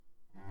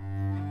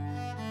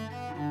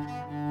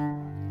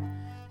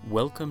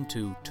Welcome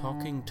to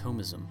Talking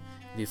Thomism,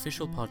 the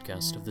official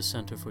podcast of the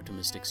Center for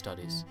Thomistic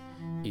Studies.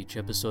 Each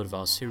episode of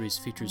our series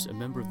features a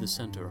member of the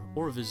Center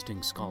or a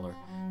visiting scholar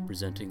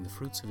presenting the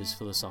fruits of his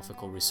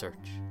philosophical research.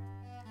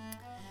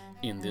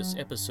 In this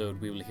episode,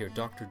 we will hear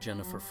Dr.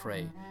 Jennifer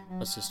Frey,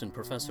 Assistant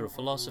Professor of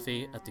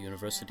Philosophy at the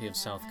University of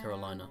South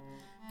Carolina,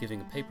 giving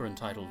a paper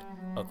entitled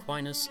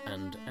Aquinas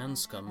and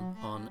Anscombe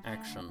on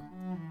Action.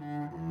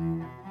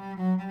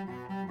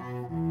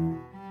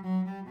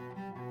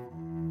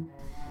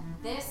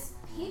 This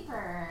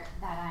paper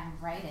that I'm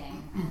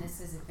writing, and this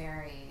is a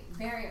very,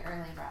 very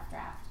early rough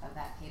draft of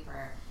that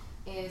paper,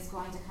 is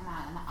going to come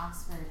out in the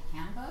Oxford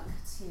Handbook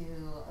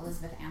to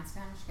Elizabeth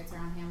Anscombe. She gets her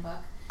own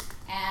handbook.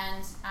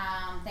 And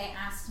they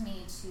asked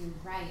me to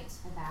write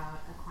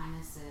about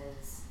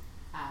Aquinas'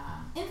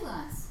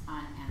 influence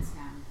on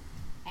Anscombe.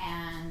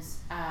 And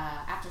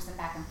after some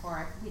back and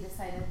forth, we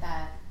decided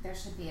that there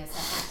should be a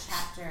separate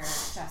chapter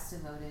just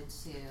devoted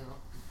to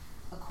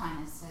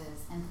Aquinas'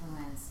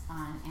 influence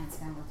on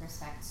Anscombe with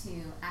respect to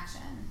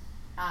action.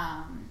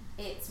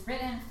 It's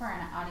written for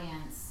an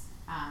audience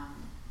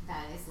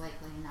that is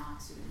likely not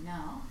to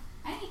know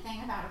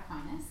anything about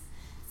Aquinas.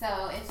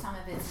 So if some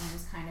of it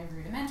seems kind of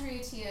rudimentary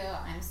to you,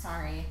 I'm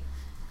sorry.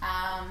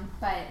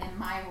 But in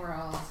my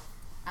world,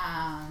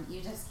 you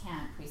just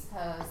can't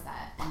presuppose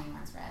that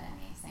anyone's read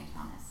any St.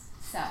 Thomas.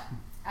 So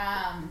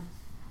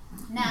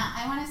now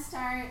I want to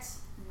start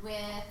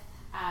with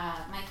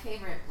my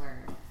favorite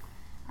blurb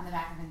on the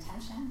back of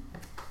Intention.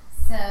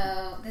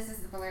 So this is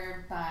the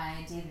blurb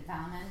by David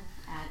Valman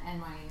at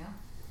NYU.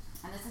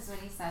 And this is what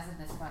he says of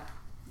this book.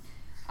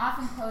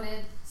 Often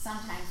quoted,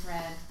 sometimes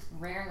read,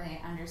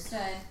 rarely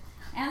understood,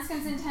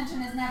 Anscombe's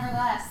intention is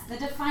nevertheless the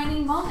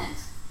defining moment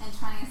in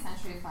 20th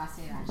century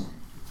philosophy of action.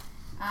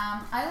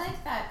 I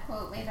like that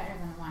quote way better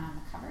than the one on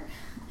the cover,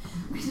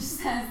 which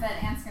says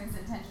that Anscombe's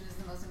intention is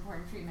the most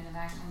important treatment of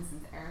action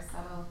since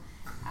Aristotle.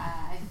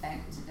 I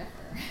beg to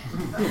differ.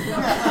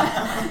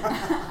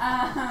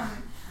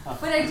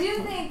 But I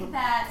do think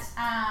that,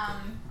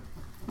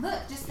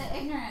 just the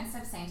ignorance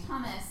of St.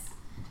 Thomas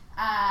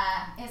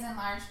is in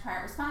large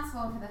part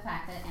responsible for the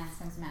fact that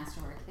Anscombe's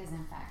masterwork is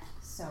in fact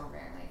so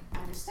rarely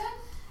understood.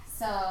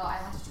 So I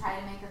want to try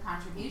to make a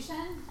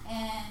contribution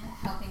in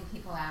helping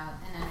people out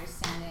and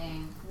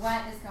understanding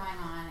what is going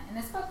on in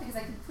this book, because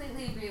I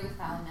completely agree with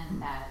Valman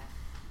that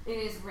it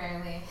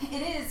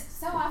is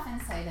so often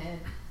cited,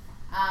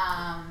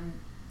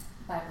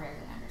 but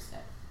rarely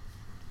understood.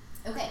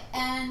 Okay,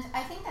 and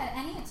I think that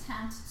any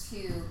attempt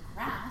to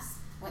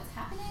grasp what's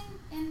happening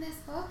in this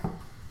book,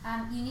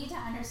 you need to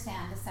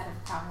understand the set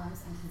of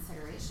problems and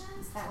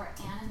considerations that were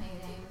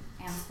animating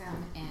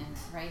Anscombe in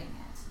writing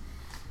it.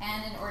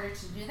 And in order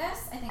to do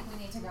this, I think we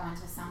need to go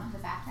into some of the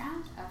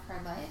background of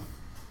her life.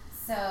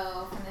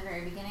 So from the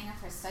very beginning of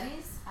her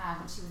studies,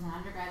 when she was an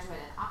undergraduate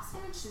at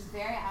Oxford, she was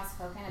very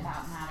outspoken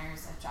about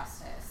matters of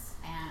justice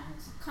and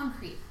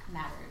concrete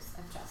matters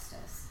of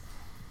justice.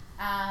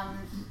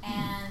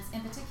 And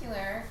in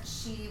particular,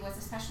 she was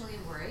especially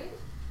worried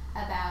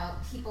about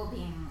people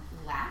being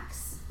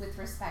lax with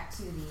respect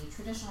to the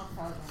traditional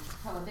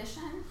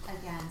prohibition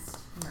against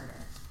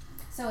murder.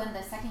 So in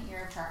the second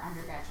year of her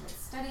undergraduate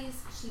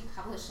studies, she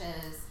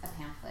publishes a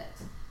pamphlet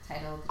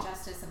titled The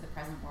Justice of the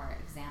Present War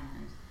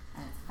Examined.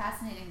 And it's a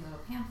fascinating little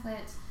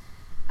pamphlet.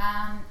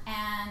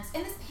 And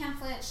in this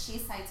pamphlet, she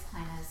cites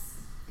Aquinas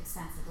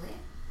extensively.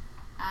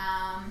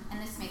 And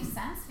this makes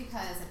sense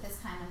because at this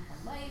time in her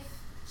life,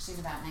 she's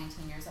about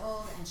 19 years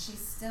old, and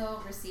she's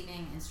still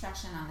receiving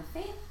instruction on the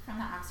faith from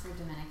the Oxford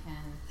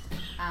Dominican,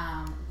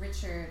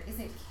 Richard, is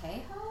it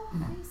Kehoe?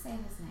 How do you say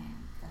his name?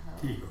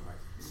 Kehoe.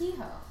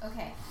 Kehoe,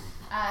 okay.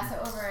 So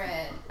over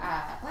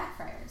at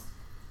Blackfriars.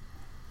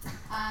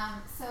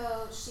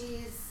 So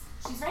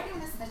she's writing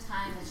this at the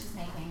time that she's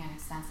making an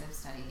extensive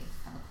study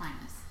of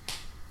Aquinas.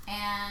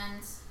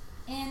 And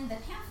in the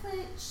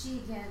pamphlet,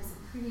 she gives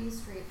a pretty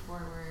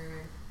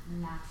straightforward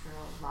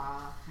natural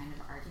law kind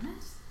of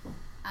argument.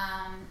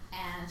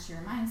 And she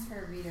reminds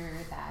her reader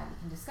that we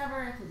can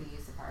discover through the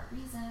use of our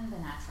reason the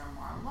natural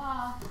moral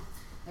law.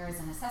 There is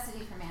a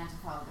necessity for man to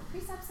follow the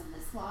precepts of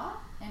this law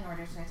in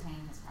order to attain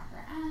his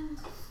proper end.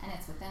 And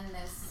it's within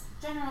this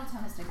general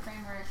Thomistic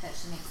framework that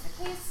she makes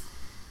the case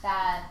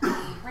that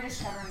the British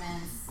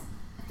government's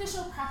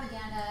official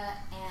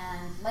propaganda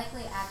and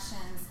likely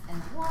actions in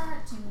the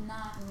war do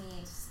not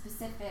meet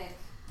specific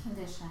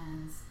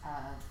conditions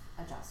of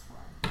a just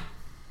war.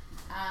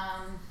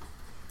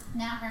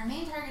 Now, her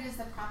main target is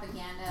the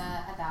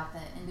propaganda about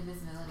the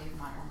indivisibility of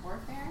modern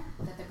warfare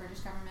that the British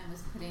government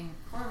was putting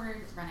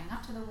forward running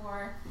up to the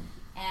war.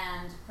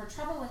 And her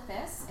trouble with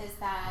this is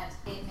that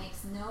it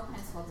makes no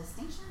principal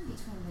distinction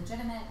between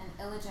legitimate and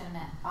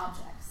illegitimate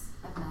objects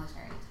of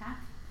military attack.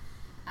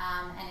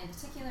 And in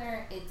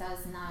particular, it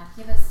does not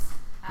give us,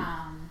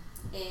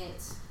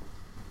 it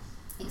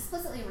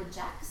explicitly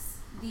rejects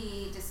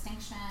the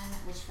distinction,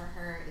 which for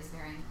her is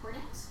very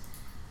important,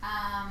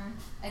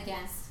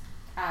 against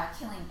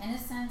killing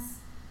innocents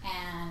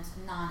and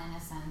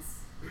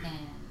non-innocents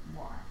in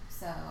war.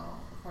 So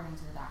according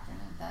to the doctrine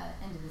of the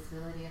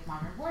indivisibility of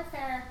modern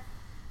warfare,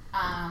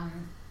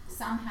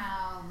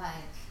 Somehow,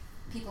 like,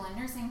 people in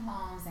nursing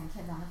homes and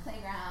kids on the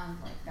playground,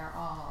 like,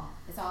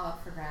 it's all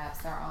up for grabs.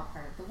 They're all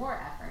part of the war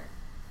effort.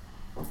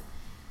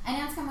 And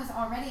Anscombe was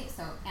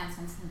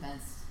Anscombe's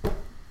convinced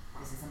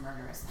this is a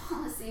murderous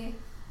policy.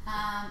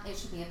 It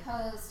should be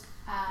opposed.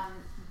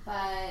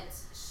 But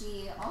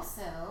she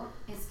also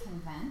is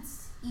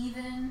convinced,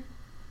 even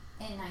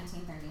in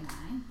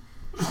 1939,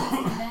 she's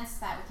convinced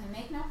that we can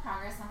make no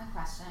progress on the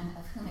question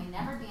of who may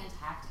never be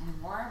intact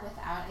in war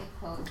without a,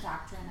 quote,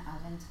 doctrine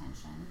of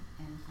intention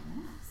in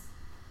human acts.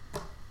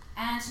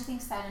 And she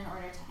thinks that in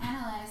order to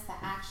analyze the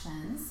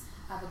actions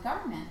of a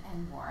government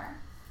in war,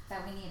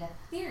 that we need a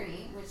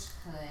theory which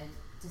could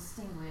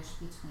distinguish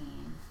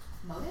between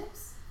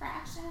motives for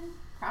action,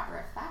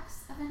 proper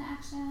effects of an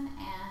action,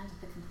 and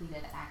the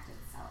completed act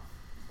itself.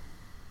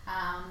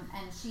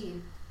 And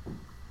she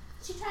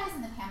tries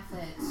in the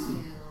pamphlet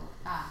to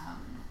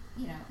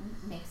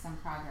make some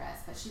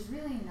progress, but she's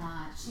really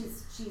not.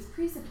 She's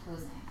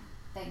presupposing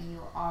that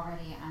you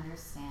already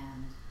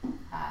understand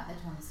the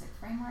Thomistic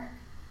framework,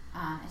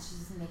 and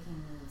she's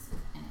making moves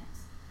within it.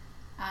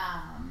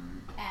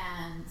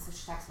 And so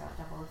she talks about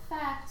double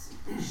effect.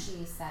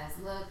 She says,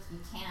 look, you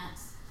can't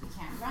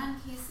run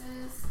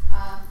cases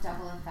of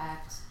double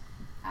effect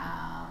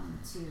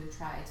to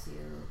try to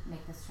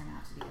make this turn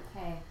out to be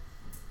okay.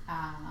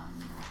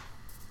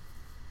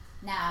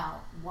 Now,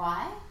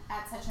 why,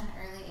 at such an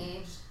early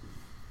age,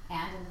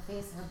 and in the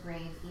face of a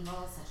grave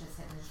evil such as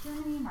Hitler's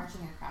Germany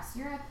marching across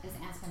Europe, is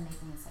Anscombe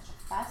making such a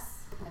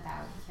fuss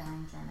about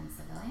killing German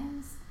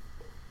civilians?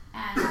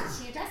 And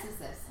she addresses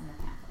this in the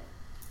pamphlet.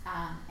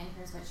 And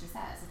here's what she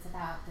says. It's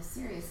about the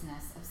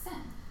seriousness of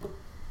sin.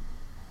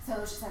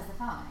 So she says the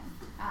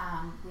following.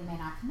 We may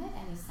not commit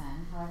any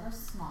sin, however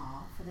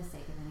small, for the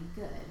sake of any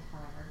good,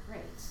 however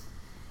great.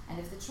 And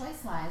if the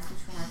choice lies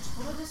between our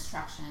total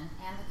destruction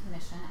and the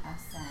commission of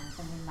sin,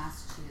 then we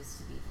must choose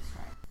to be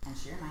destroyed. And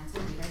she reminds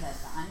the reader that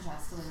the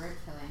unjust, deliberate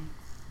killing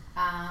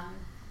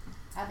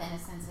of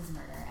innocents is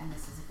murder, and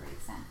this is a great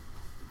sin.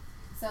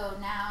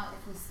 So now,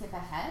 if we skip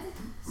ahead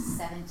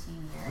 17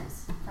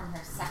 years from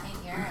her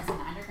second year as an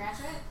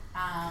undergraduate,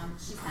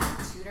 she's now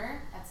a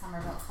tutor at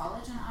Somerville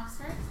College in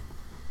Oxford.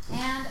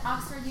 And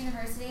Oxford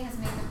University has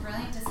made the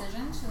brilliant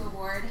decision to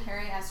award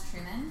Harry S.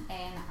 Truman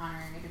an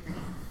honorary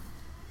degree.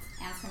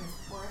 Anscombe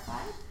is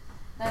horrified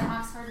that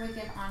Oxford would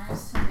give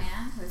honors to a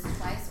man who has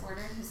twice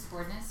ordered his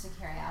subordinates to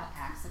carry out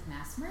acts of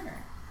mass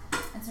murder.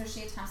 And so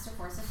she attempts to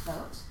force a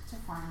vote to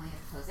formally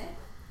oppose it.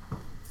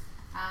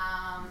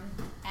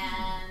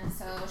 And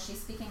so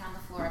she's speaking on the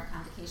floor of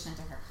convocation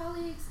to her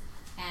colleagues,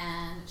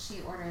 and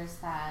she orders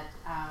that,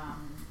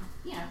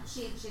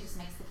 she just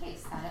makes the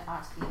case that it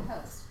ought to be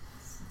opposed.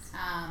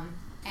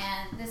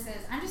 And this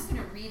is, I'm just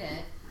going to read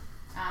it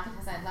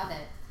because I love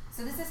it.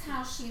 So this is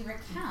how she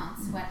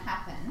recounts what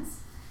happens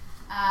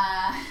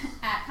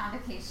at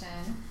convocation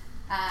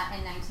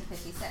in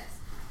 1956.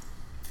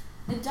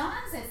 The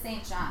dons at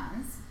St.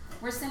 John's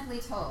were simply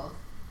told,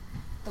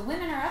 the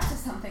women are up to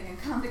something in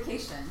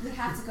convocation. We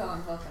have to go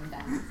and vote them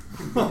down.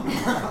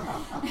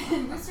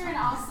 In Worcester and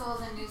All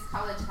Souls and News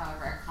College,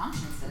 however, our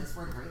consciences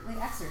were greatly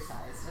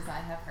exercised, as I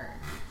have heard.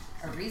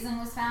 A reason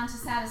was found to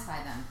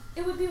satisfy them.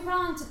 It would be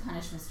wrong to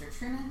punish Mr.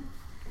 Truman.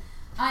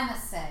 I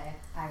must say,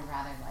 I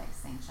rather like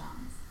St.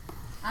 John's.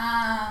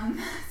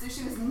 So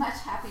she was much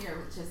happier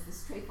with just the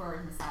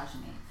straightforward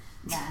misogyny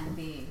than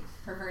the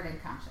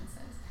perverted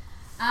consciences.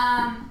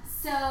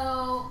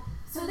 So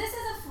this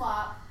is a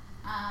flop.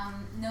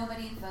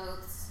 Nobody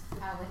votes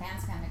with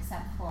Anscombe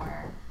except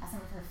for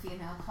some of her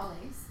female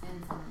colleagues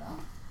in Somerville.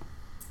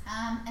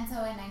 And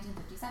so in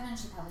 1957,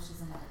 she publishes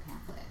another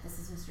pamphlet. This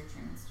is Mr.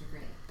 Truman's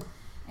Degree,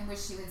 in which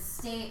she would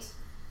state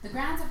the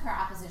grounds of her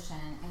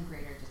opposition in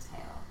greater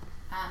detail.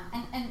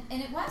 And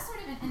it was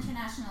sort of an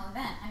international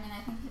event. I mean,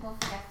 I think people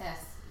forget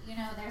this. You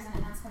know, there's an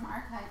Anscombe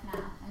archive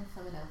now in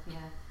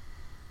Philadelphia,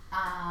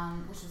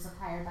 which was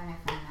acquired by my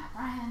friend Matt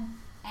Bryan.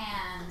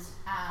 And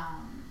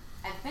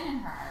I've been in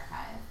her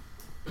archive,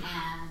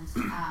 and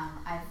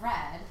I've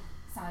read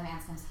some of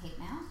Anscombe's hate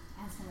mail.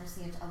 Anscombe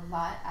received a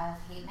lot of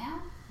hate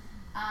mail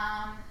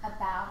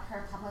about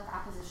her public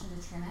opposition to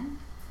Truman.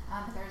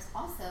 But there's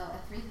also a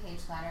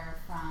 3-page letter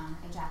from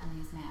a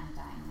Japanese man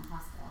dying in the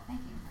hospital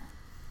thanking her.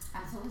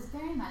 So it was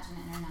very much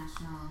an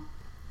international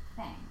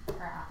thing,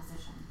 her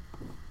opposition.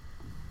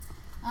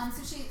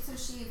 So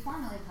she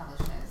formally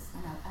publishes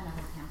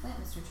another pamphlet,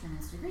 Mr.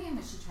 Truman's Degree, in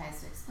which she tries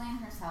to explain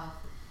herself.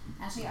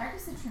 And she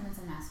argues that Truman's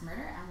a mass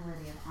murderer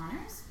unworthy of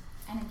honors.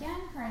 And again,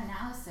 her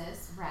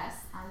analysis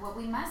rests on what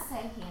we must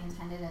say he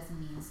intended as a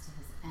means to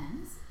his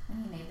ends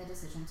when he made the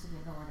decision to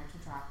give the order to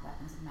drop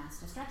weapons of mass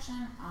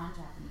destruction on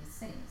Japanese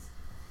cities.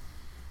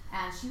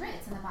 And she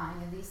writes, in the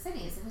bombing of these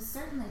cities, it was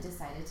certainly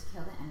decided to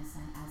kill the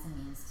innocent as a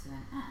means to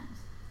an end.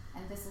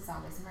 And this is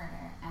always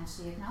murder. And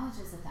she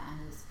acknowledges that the end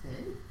was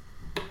good.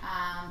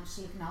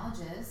 She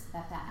acknowledges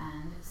that the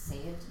end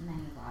saved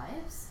many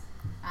lives.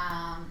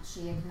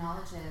 She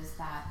acknowledges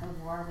that the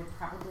war would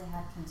probably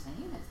have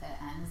continued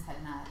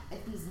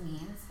if these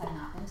means had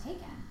not been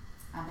taken.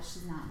 But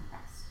she's not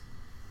impressed.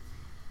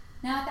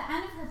 Now, at the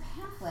end of her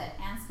pamphlet,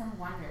 Anscombe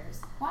wonders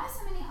why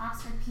so many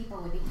Oxford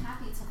people would be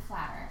happy to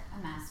flatter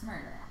a mass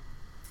murderer.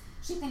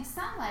 She thinks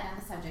some light on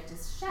the subject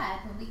is shed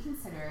when we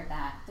consider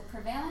that the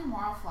prevailing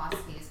moral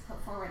philosophies put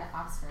forward at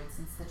Oxford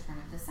since the turn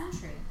of the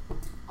century,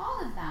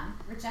 all of them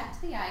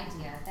reject the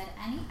idea that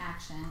any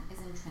action is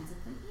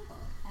intrinsically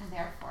evil and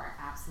therefore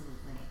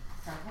absolutely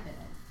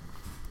prohibited.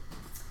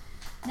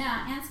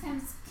 Now,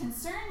 Anscombe's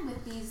concern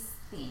with these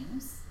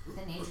themes,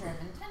 the nature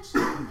of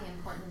intention, the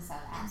importance of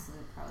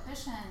absolute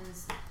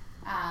prohibitions,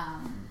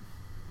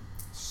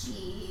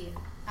 she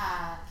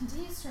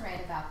continues to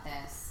write about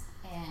this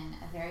in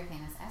a very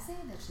famous essay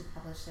that she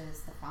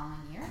publishes the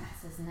following year.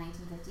 This is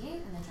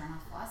 1958 in the Journal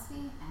of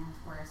Philosophy, and of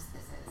course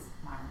this is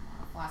Modern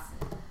Moral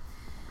Philosophy,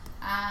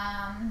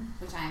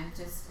 which I'm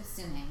just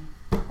assuming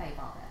that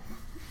you've all read.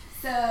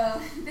 So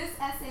this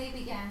essay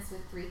begins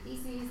with 3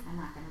 theses. I'm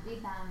not going to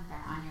read them,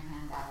 they're on your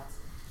handout.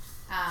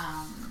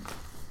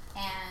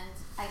 And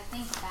I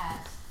think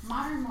that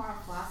modern moral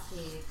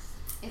philosophy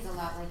is a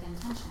lot like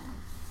intention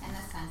in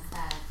the sense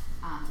that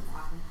it's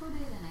often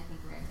quoted and I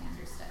think rarely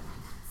understood.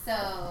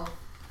 So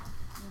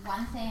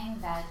one thing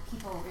that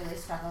people really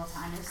struggle to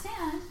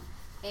understand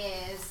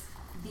is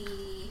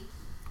the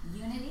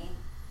unity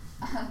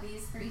of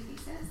these 3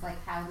 theses,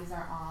 like how these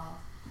are all,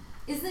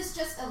 is this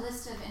just a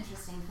list of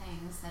interesting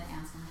things that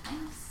Anscombe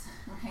thinks,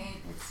 right?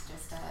 It's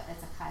just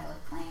it's a pile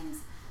of claims,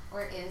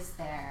 or is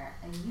there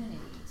a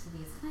unity to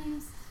these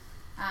claims?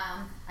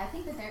 I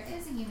think that there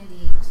is a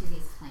unity to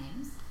these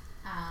claims,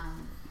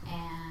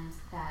 and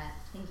that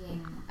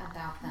thinking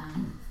about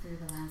them through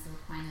the lens of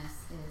Aquinas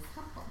is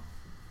helpful.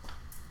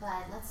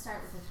 But let's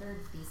start with the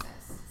 3rd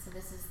thesis. So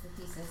this is the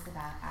thesis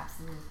about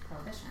absolute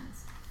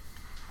prohibitions.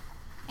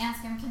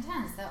 Anscombe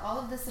contends that all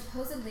of the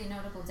supposedly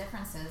notable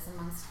differences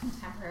amongst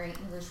contemporary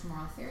English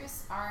moral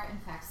theorists are in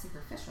fact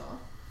superficial,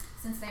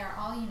 since they are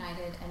all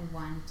united in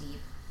one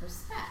deep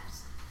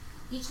respect.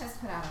 Each has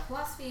put out a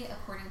philosophy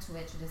according to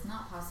which it is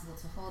not possible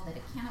to hold that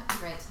it cannot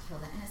be right to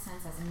kill the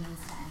innocents as a means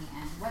to any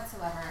end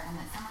whatsoever, and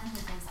that someone who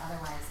thinks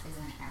otherwise is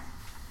in error.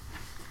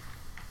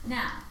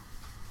 Now,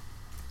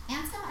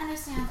 Anscombe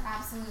understands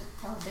absolute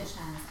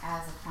prohibitions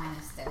as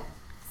Aquinas did.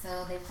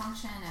 So they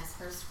function as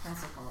first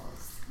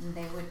principles. And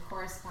they would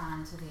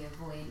correspond to the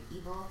avoid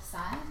evil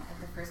side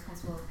of the first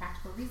principle of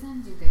practical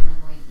reason, do good and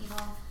avoid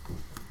evil.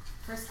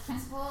 First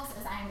principles,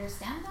 as I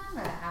understand them,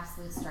 are the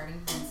absolute starting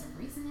points of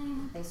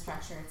reasoning. They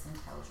structure its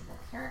intelligible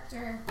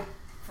character.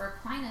 For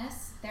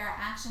Aquinas, there are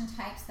action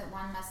types that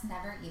one must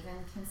never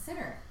even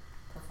consider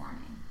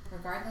performing,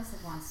 regardless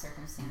of one's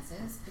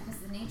circumstances, because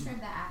the nature of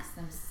the acts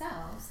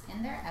themselves,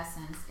 in their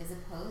essence, is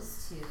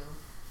opposed to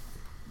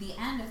the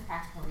end of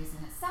practical reason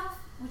itself,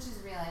 which is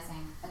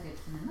realizing a good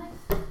human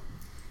life.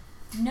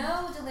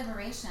 No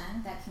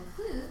deliberation that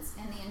concludes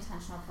in the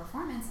intentional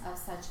performance of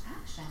such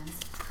actions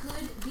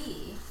could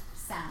be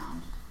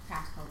sound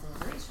practical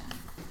deliberation.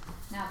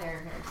 Now, there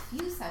are very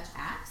few such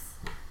acts,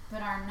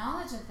 but our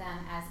knowledge of them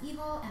as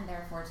evil and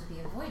therefore to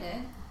be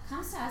avoided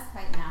comes to us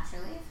quite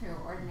naturally through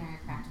ordinary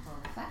practical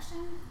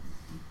reflection,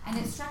 and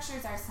it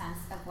structures our sense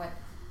of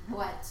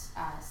what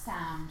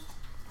sound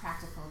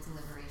practical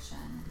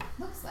deliberation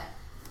looks like.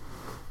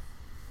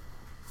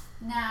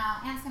 Now,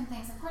 Anscombe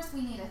thinks, of course,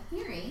 we need a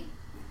theory.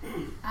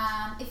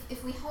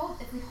 If we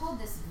hold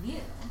this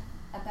view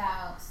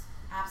about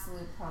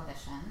absolute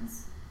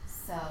prohibitions,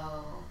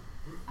 so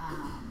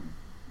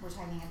we're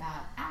talking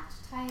about act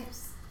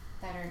types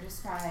that are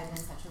described in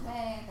such a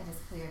way that is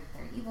clear that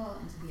they're evil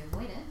and to be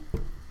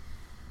avoided,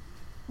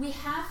 we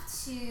have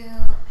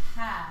to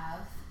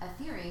have a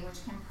theory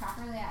which can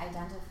properly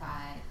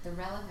identify the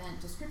relevant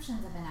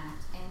descriptions of an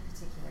act in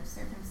particular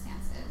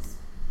circumstances,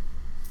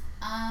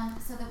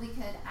 so that we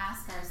could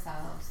ask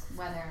ourselves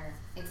whether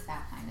it's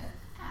that kind of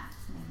act,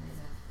 namely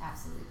the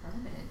absolutely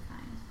prohibited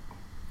kind.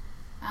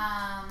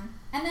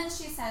 And then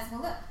she says,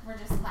 well, look, we're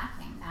just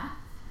lacking that.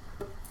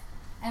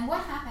 And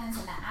what happens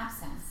in the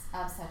absence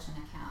of such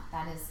an account?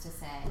 That is to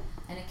say,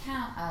 an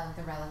account of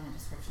the relevant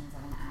descriptions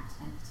of an act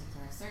in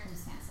particular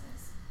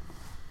circumstances.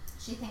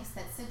 She thinks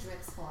that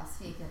Sidgwick's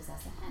philosophy gives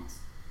us a hint.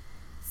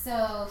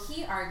 So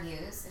he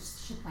argues,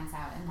 as she points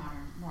out in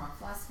Modern Moral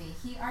Philosophy,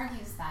 he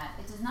argues that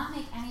it does not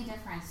make any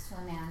difference to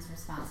a man's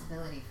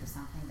responsibility for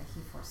something that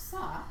he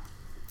foresaw,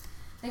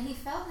 that he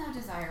felt no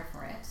desire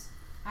for it,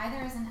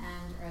 either as an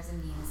end or as a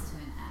means to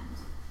an end.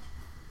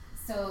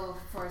 So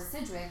for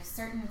Sidgwick,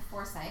 certain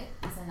foresight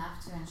is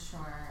enough to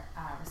ensure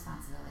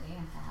responsibility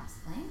and perhaps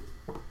blame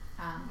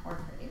or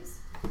praise.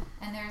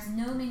 And there's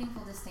no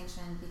meaningful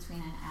distinction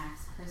between an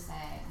act's per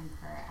se and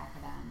per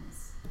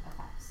accidens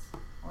effects,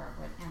 or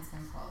what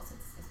Anscombe calls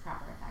its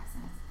proper effects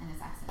and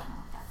its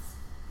accidental effects.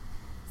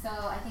 So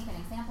I think an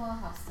example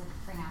helps to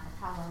bring out the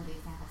problem. The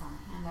example's on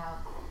the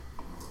handout.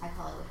 I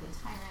call it wicked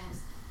tyrant.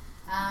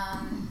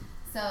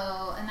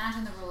 So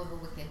imagine the rule of a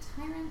wicked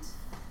tyrant.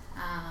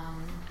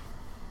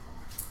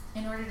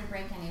 In order to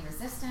break any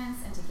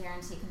resistance and to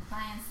guarantee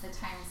compliance, the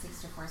tyrant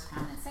seeks to force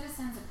prominent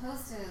citizens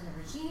opposed to the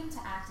regime to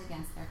act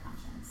against their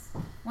conscience.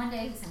 One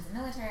day he sends a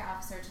military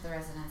officer to the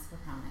residence of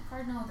a prominent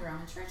cardinal of the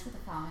Roman Church with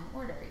the following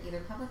order: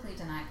 either publicly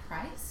deny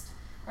Christ,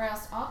 or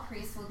else all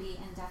priests will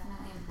be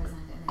indefinitely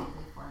imprisoned in the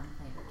newly formed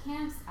labor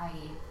camps,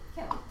 i.e.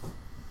 killed.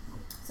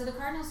 So the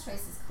cardinal's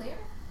choice is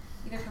clear: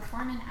 either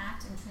perform an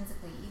act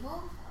intrinsically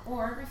evil,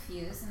 or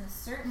refuse in the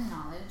certain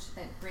knowledge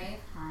that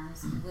grave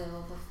harms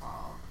will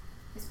befall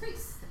his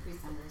priests, the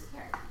priests under his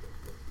care.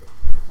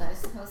 Let us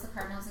suppose the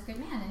cardinal is a good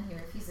man and he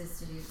refuses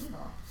to do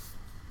evil.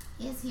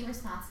 Is he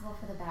responsible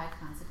for the bad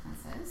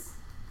consequences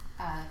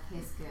of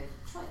his good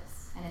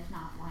choice? And if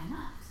not, why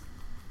not?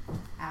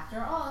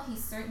 After all, he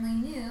certainly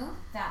knew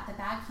that the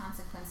bad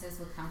consequences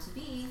would come to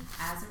be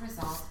as a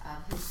result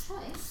of his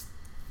choice,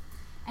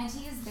 and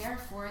he is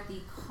therefore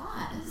the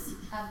cause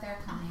of their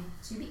coming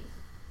to be.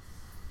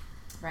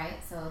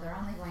 Right? So they're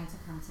only going to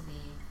come to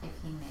be if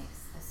he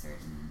makes a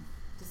certain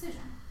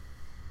decision.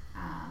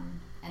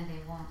 And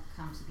they won't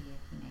come to be if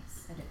he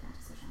makes a different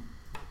decision.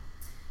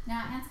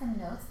 Now, Anscombe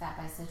notes that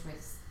by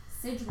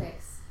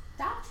Sidgwick's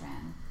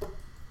doctrine,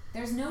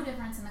 there's no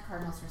difference in the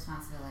cardinal's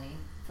responsibility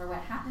for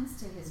what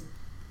happens to his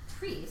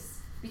priests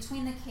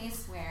between the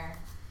case where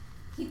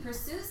he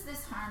pursues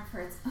this harm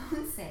for its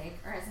own sake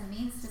or as a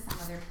means to some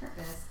other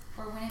purpose,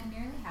 or when it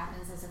merely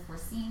happens as a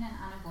foreseen and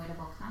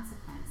unavoidable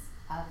consequence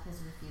of his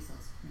refusal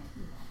to commit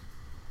evil.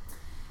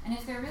 And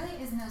if there really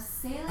is no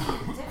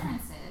salient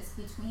differences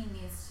between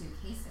these two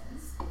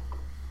cases,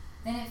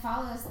 then it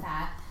follows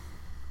that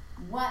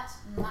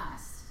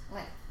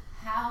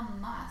how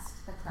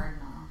must the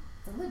cardinal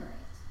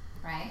deliberate,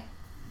 right?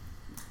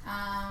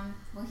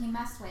 Well, he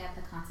must weigh up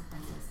the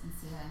consequences and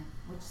see on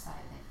which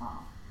side they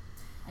fall.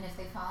 And if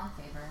they fall in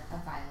favor of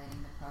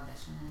violating the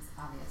prohibition, it's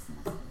obvious in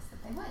this case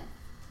that they would,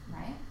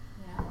 right?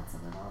 You know, what's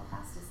a little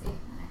apostasy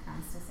when it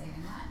comes to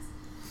saving lives?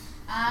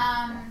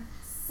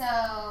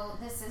 So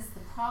this is the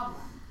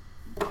problem.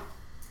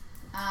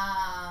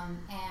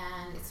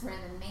 And it's sort of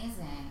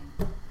amazing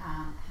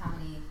how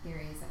many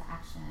theories of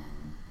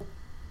action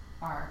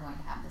are going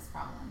to have this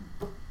problem.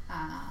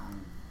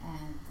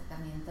 And I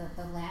mean,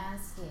 the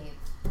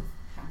landscape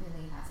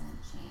really hasn't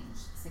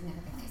changed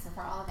significantly. So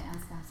for all of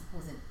Anscombe's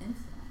supposed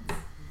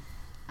influence,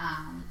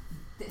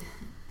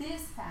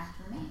 this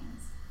fact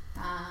remains.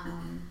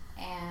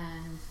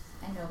 And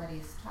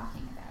nobody's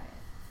talking about it.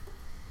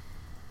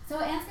 So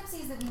Anscombe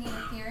sees that we need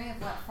a theory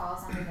of what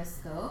falls under the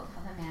scope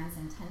of a man's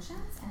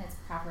intentions and its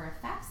proper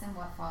effects and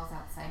what falls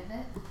outside of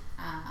it.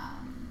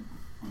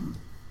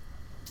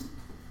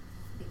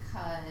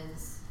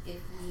 Because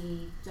if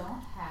we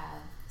don't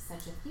have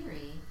such a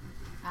theory,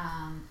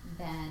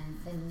 then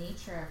the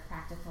nature of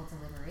practical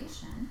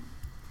deliberation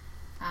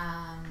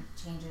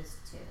changes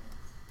too.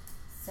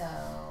 So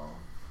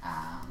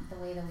the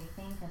way that we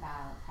think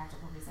about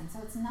practical reason. So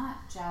it's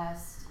not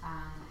just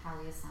how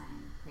we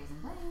assign praise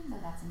and blame,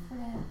 though that's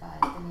important, but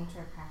the nature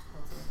of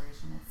practical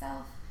deliberation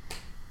itself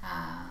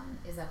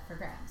is up for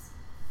grabs.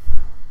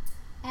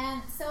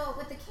 And so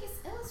what the case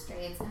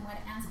illustrates and what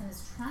Anscombe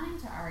is trying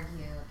to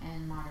argue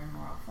in modern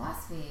moral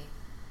philosophy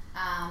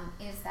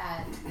is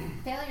that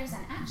failures in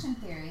action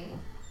theory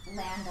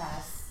land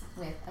us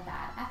with a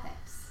bad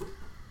ethics.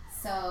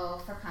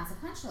 So for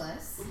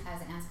consequentialists,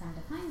 as Anscombe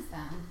defines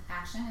them,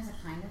 action is a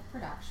kind of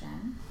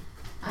production,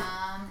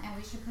 and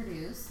we should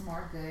produce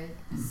more good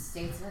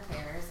states of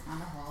affairs on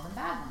the whole than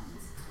bad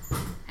ones.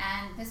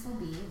 And this will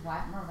be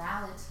what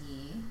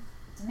morality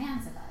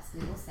demands of us.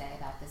 We will say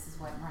that this is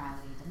what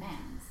morality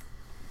demands.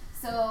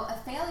 So a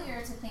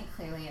failure to think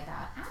clearly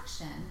about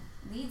action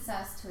leads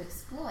us to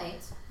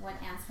exploit what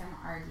Anscombe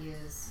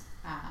argues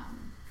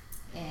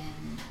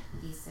in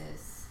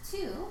Thesis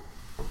 2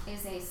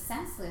 is a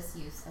senseless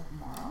use of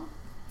moral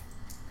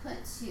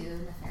put to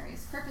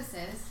nefarious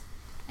purposes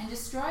and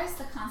destroys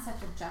the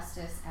concept of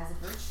justice as a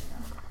virtue,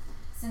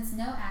 since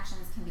no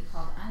actions can be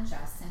called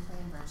unjust simply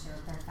in virtue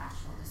of their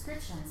factual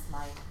descriptions,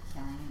 like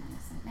killing an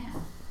innocent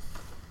man.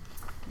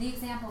 The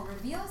example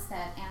reveals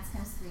that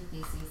Anscombe's three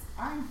theses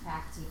are in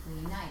fact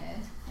deeply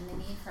united, and the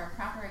need for a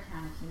proper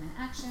account of human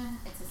action,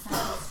 its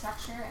essential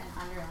structure and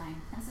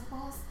underlying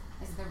principles,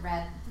 is the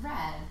red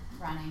thread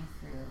running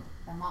through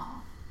them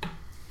all.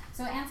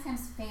 So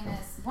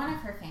Anscombe's one of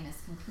her famous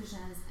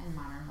conclusions in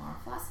modern moral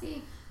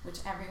philosophy, which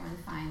everyone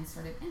finds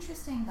sort of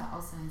interesting but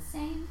also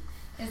insane,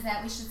 is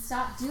that we should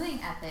stop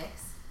doing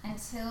ethics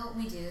until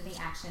we do the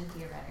action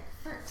theoretic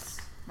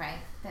first, right?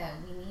 That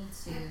we need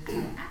to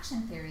do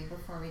action theory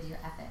before we do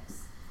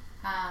ethics.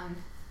 And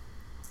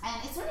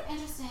it's sort of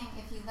interesting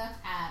if you look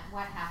at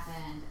what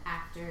happened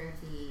after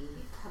the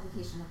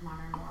publication of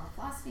Modern Moral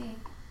Philosophy.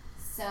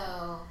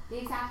 So the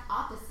exact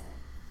opposite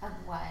of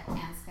what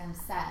Anscombe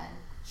said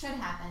should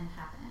happen,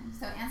 happened.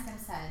 So Anscombe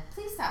said,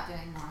 please stop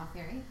doing moral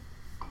theory.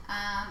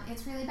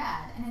 It's really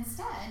bad. And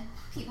instead,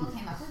 people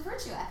came up with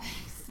virtue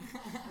ethics.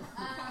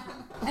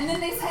 And then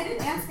they cited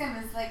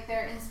Anscombe as like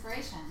their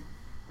inspiration.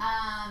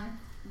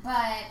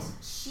 But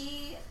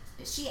she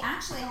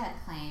actually had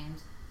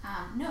claimed,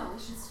 no, we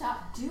should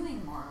stop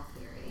doing moral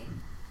theory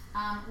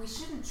we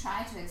shouldn't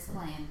try to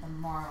explain the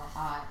moral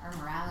ought or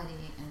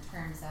morality in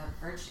terms of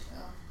virtue.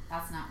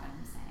 That's not what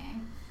I'm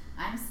saying.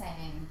 I'm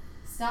saying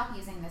stop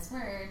using this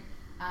word.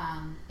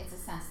 It's a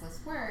senseless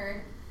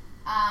word.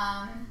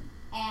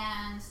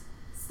 And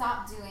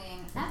stop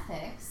doing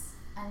ethics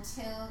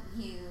until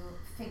you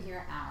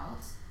figure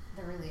out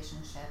the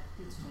relationship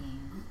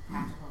between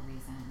practical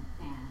reason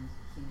and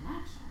human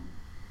action.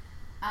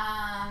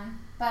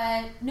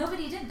 But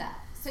nobody did that.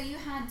 So you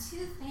had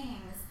two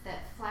things that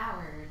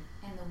flowered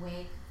in the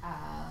wake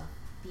of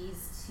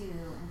these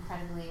two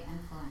incredibly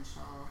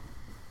influential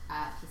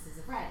pieces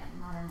of writing,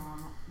 modern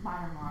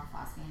moral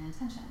philosophy and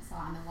intention. So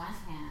on the one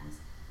hand,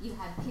 you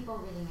had people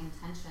reading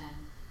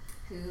Intention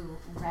who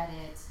read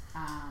it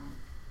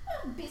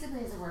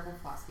basically as a work of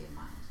philosophy of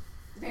mind.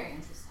 Very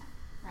interesting,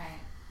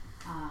 right?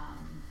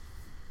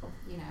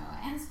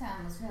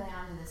 Anscombe was really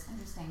onto this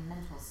interesting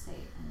mental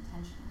state and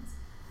intentions.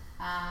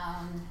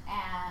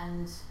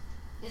 And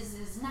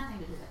is nothing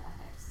to do with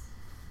ethics.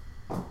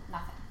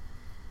 Nothing.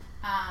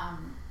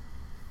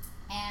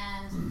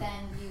 And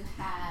then you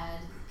had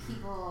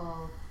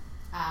people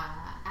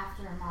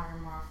after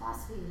modern moral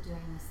philosophy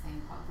doing this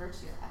thing called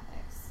virtue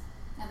ethics.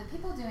 Now the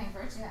people doing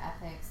virtue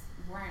ethics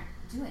weren't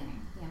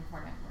doing the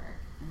important work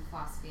in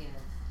philosophy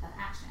of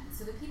action.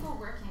 So the people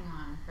working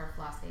on her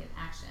philosophy of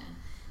action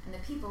and the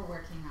people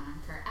working on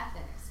her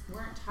ethics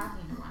weren't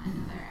talking to one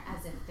another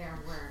as if their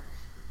work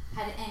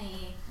had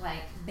any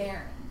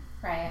bearing,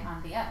 right,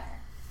 on the other.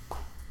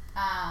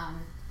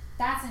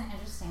 That's an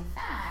interesting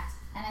fact,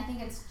 and I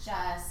think it's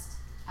just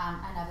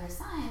another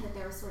sign that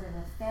there was sort of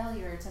a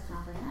failure to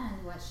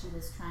comprehend what she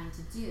was trying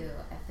to do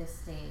at this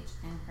stage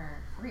in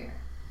her career.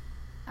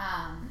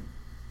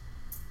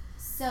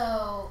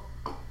 So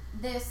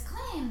this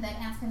claim that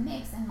Anscombe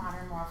makes in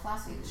modern moral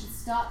philosophy, we should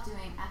stop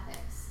doing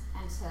ethics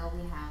until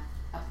we have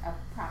a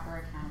proper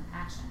account of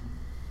action.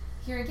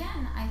 Here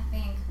again, I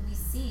think we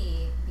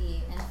see the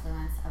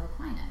influence of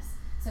Aquinas.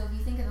 So if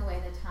you think of the way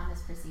that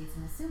Thomas proceeds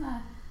in the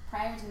Summa,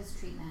 prior to his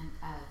treatment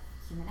of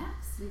human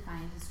acts, we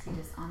find his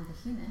treatise on the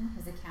human,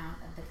 his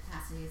account of the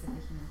capacities of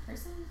the human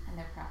person and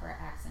their proper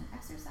acts and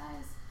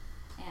exercise.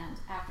 And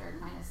after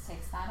Aquinas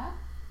takes that up,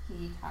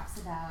 he talks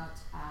about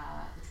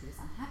the treatise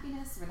on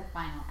happiness, or the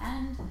final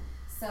end.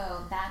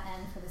 So that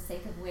end for the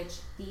sake of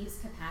which these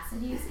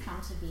capacities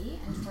come to be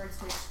and towards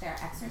which their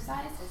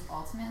exercise is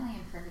ultimately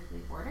and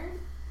perfectly ordered.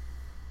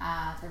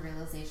 The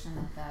realization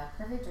of the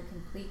perfect or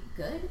complete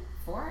good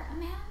for a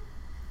man.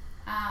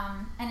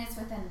 And it's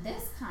within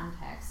this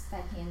context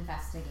that he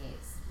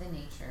investigates the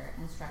nature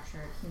and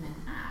structure of human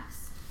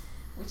acts,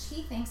 which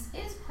he thinks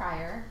is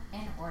prior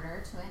in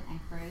order to an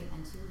inquiry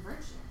into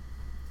virtue.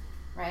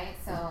 Right?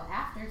 So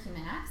after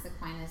human acts,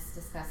 Aquinas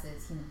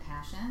discusses human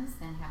passions,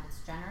 then habits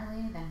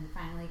generally, then he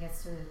finally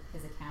gets to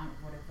his account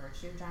of what a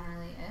virtue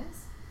generally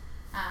is.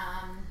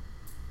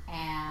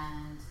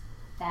 And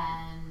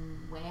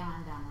then way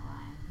on down the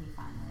line, he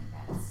finally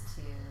gets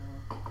to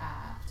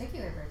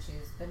particular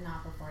virtues, but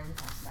not before he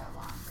talks about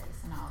law and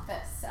grace and all of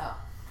this. So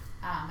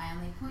my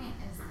only point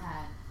is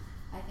that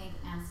I think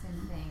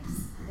Anscombe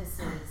thinks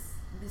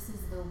this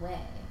is the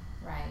way,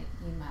 right,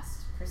 you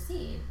must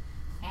proceed.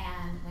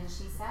 And when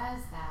she says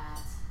that,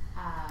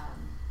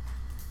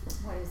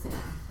 what is it?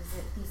 Is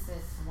it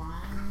thesis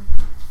 1?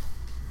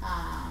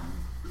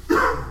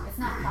 It's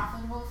not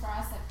profitable for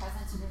us at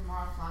present to do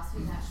moral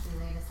philosophy. That should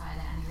be laid aside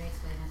at any rate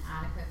to live an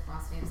adequate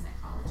philosophy of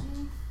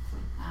psychology.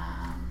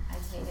 I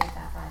take it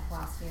that by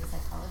philosophy of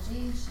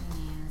psychology, she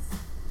means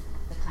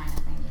the kind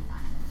of thing you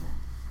find in the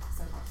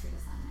so-called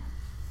treatise on man.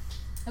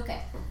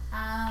 Okay,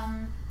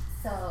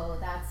 so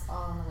that's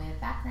all in the way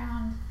of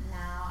background.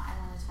 Now I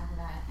want to talk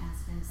about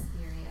Anscombe's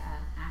theory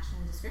of action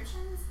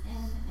descriptions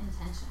in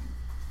intention.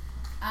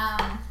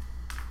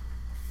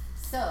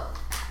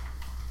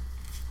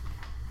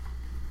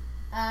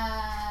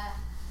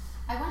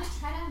 I want to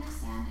try to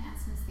understand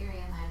Anscombe's theory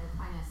in light of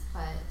Aquinas,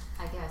 but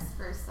I guess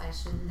first I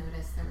should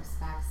notice the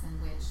respects in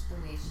which the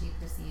way she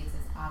proceeds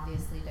is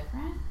obviously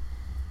different.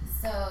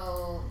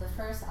 So the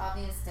first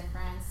obvious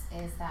difference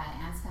is that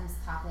Anscombe's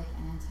topic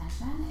and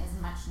intention is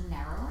much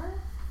narrower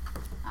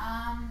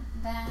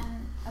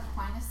than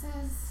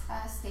Aquinas'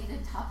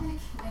 stated topic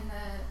in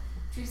the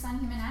Treatise on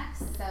Human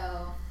Acts.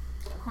 So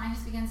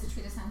Aquinas begins the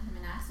Treatise on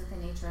Human Acts with the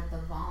nature of the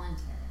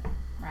voluntary,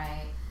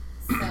 right?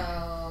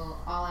 So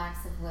all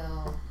acts of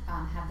will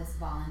have this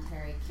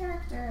voluntary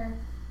character.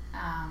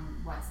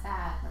 What's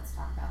that? Let's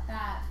talk about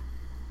that.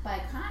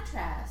 By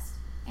contrast,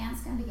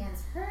 Anscombe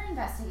begins her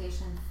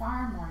investigation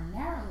far more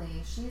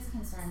narrowly. She is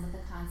concerned with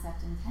the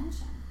concept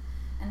intention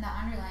and the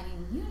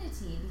underlying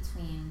unity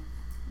between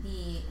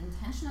the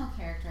intentional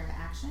character of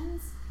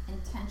actions,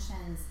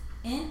 intentions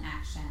in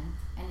action,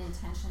 and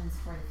intentions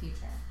for the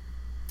future.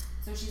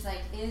 So she's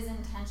like, is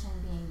intention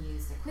being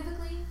used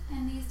equivocally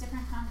in these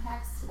different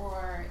contexts,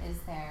 or is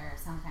there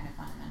some kind of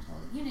fundamental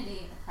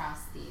unity across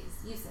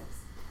these uses?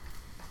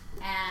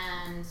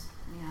 And,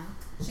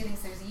 she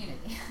thinks there's a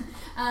unity.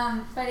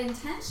 But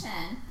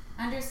intention,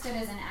 understood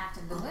as an act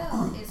of the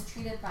will, is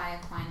treated by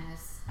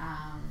Aquinas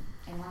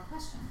in one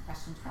question,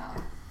 question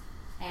 12.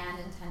 and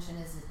intention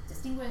is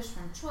distinguished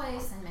from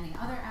choice and many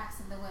other acts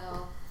of the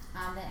will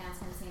that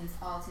Anscombe seems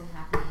all too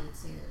happy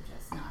to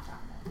just not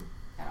talk about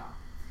at all.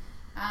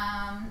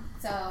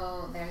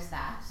 So there's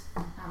that.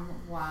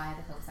 Why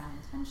the focus on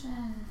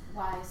intention?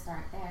 Why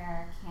start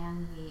there?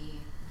 Can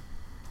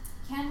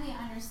we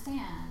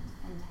understand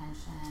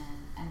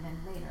intention and then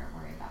later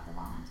worry about the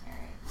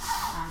voluntary?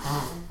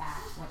 That's in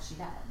fact what she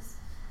does.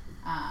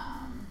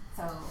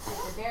 So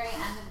at the very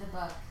end of the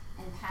book,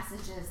 in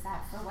passages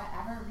that for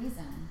whatever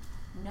reason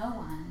no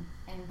one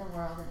in the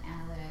world of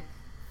analytic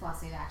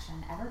philosophy of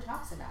action ever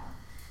talks about,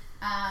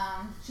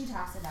 she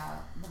talks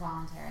about the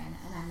voluntary,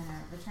 and I'm going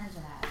to return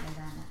to that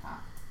later in the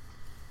talk.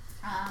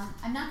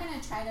 I'm not going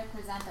to try to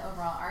present the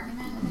overall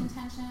argument of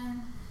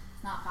intention.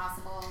 It's not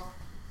possible.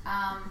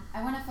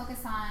 I want to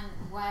focus on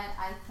what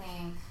I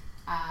think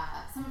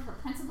some of her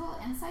principal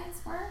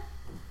insights were,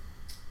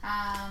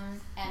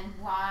 and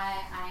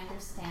why I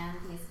understand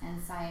these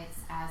insights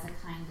as a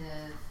kind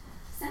of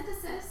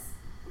synthesis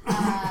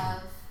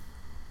of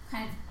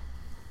kind of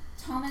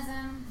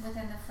Thomism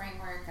within the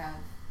framework of,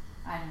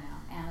 I don't know,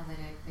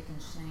 analytic,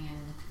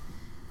 Wittgensteinian,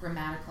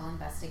 grammatical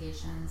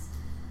investigations.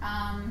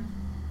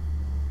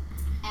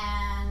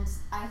 And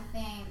I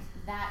think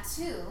that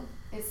too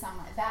is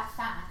somewhat, that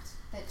fact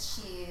that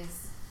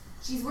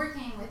she's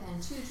working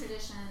within two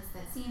traditions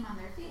that seem on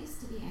their face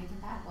to be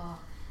incompatible.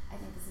 I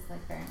think this is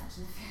like very much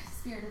in the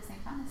spirit of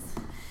St. Thomas,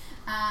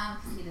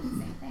 because he did the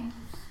same thing.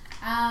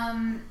 So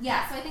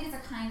I think it's a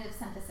kind of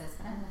synthesis,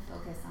 but I'm going to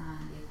focus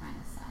on the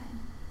Aquinas side.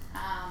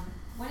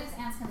 What is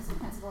Anscombe's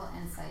principal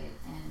insight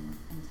in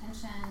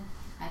intention?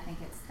 I think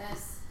it's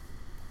this.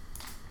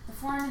 The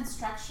form and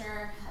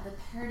structure of a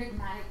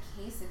paradigmatic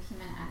case of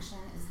human action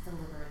is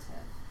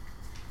deliberative.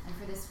 And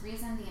for this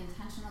reason, the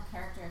intentional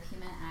character of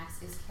human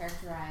acts is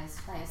characterized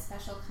by a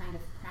special kind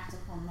of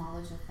practical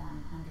knowledge of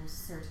them under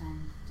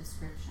certain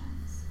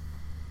descriptions,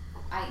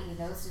 i.e.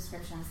 those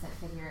descriptions that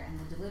figure in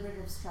the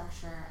deliberative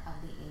structure of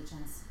the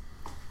agent's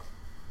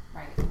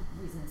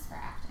reasons for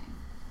acting.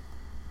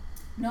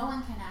 No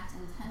one can act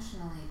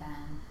intentionally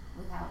then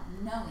without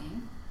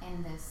knowing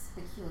in this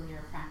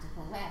peculiar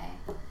practical way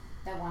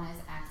that one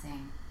is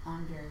acting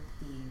under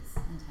these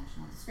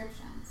intentional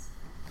descriptions.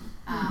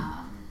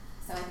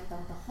 So I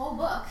think the whole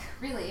book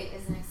really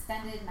is an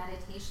extended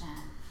meditation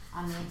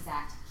on the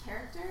exact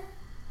character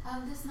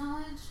of this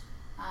knowledge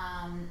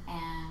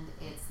and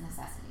its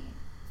necessity.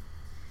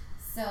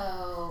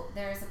 So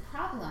there's a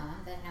problem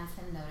that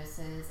Anscombe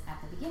notices at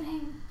the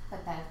beginning,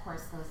 but that of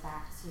course goes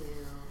back to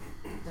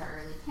the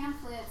early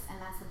pamphlets,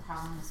 and that's the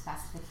problem of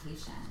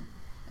specification.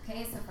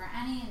 Okay, so for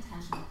any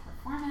intentional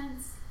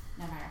performance,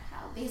 no matter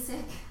how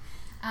basic,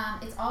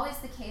 it's always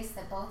the case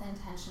that both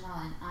intentional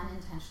and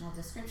unintentional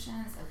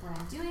descriptions of what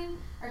I'm doing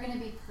are going to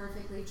be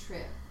perfectly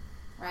true,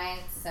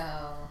 right?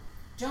 So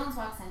Jones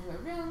walks into a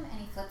room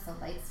and he flips a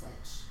light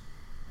switch.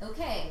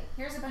 Okay,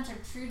 here's a bunch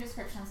of true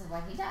descriptions of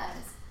what he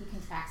does. He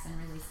contracts and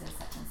releases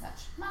such and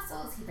such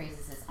muscles, he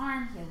raises his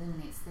arm, he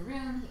illuminates the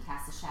room, he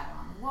casts a shadow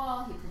on the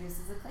wall, he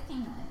produces a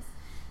clicking noise.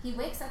 He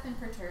wakes up and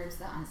perturbs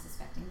the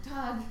unsuspecting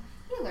dog,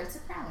 he alerts a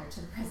prowler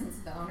to the presence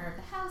of the owner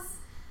of the house,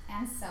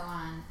 and so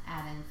on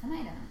ad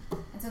infinitum.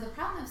 And so the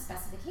problem of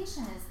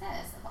specification is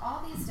this: of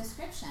all these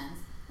descriptions,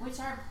 which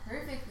are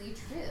perfectly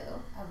true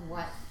of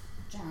what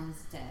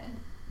Jones did,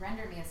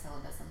 render me a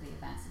syllabus of the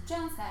events of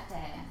Jones that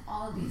day, and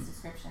all of these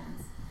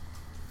descriptions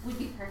would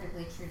be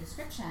perfectly true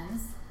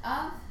descriptions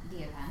of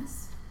the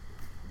events.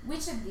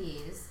 Which of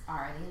these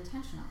are the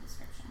intentional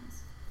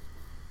descriptions?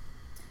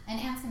 And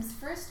Anscombe's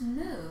first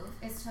move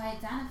is to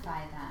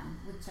identify them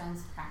with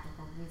Jones'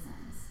 practical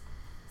reasons.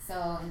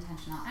 So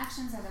intentional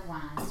actions are the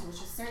ones to which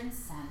a certain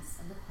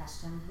sense of the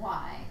question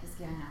why is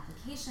given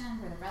application,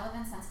 where the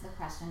relevant sense of the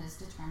question is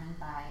determined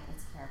by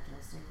its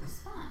characteristic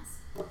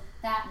response.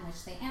 That in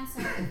which they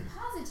answer, if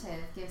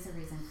positive, gives a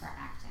reason for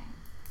acting.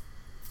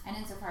 And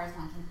insofar as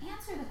one can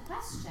answer the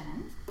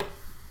question,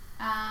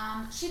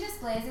 she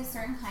displays a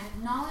certain kind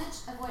of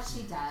knowledge of what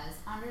she does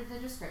under the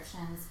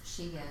descriptions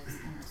she gives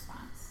in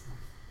response.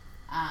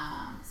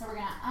 So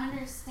we're going to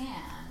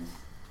understand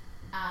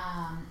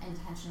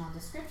intentional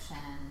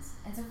descriptions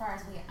insofar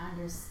as we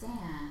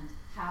understand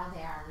how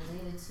they are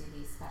related to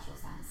the special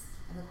sense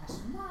of the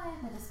question why,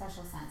 where the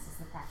special sense is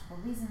the practical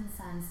reason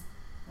sense,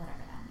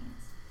 whatever that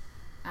means.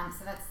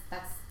 So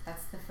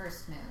that's the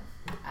first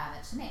move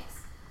that she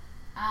makes.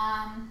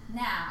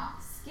 Now,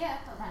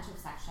 skip a bunch of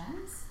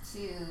sections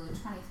to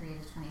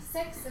 23 to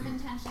 26 of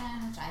intention,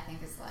 which I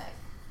think is like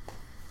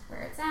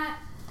where it's at.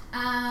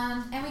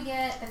 And we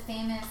get the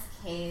famous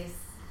case,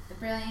 the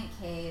brilliant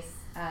case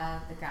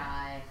of the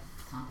guy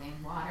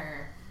pumping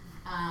water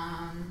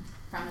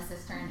from a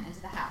cistern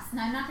into the house.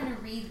 Now, I'm not going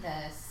to read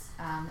this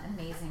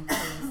amazing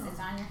case. It's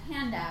on your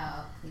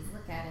handout. Please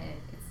look at it.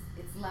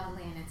 It's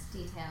lovely in its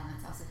detail, and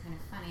it's also kind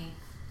of funny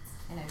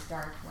in a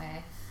dark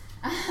way.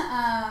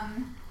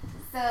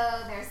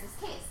 So there's this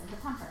case of the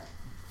pumper.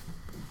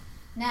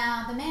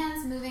 Now, the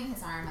man's moving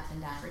his arm up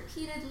and down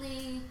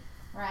repeatedly,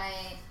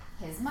 right?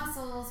 His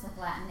muscles, with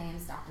Latin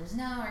names doctors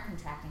know, are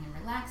contracting and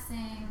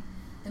relaxing.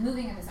 The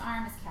moving of his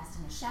arm is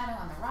casting a shadow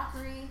on the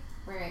rockery,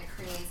 where it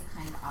creates a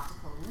kind of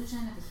optical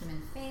illusion of a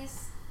human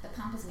face. The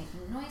pump is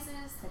making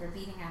noises that are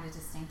beating out a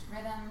distinct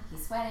rhythm.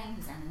 He's sweating,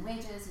 he's earning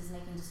wages, he's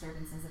making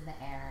disturbances of the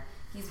air.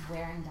 He's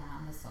wearing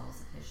down the soles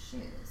of his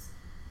shoes.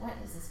 What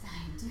is this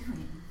guy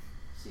doing?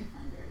 She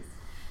wonders.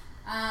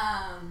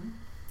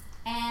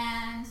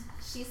 And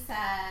she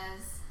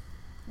says,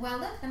 well,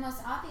 look, the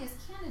most obvious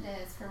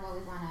candidates for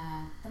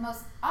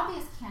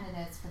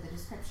the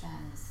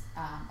descriptions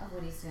of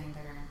what he's doing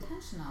that are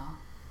intentional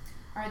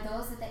are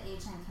those that the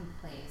agent can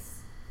place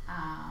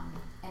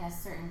in a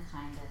certain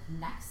kind of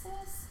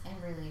nexus in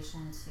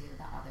relation to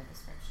the other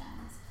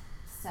descriptions.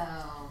 So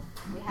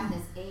we have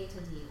this A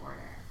to D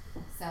order.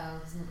 So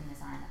he's moving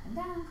his arm up and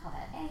down, call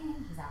that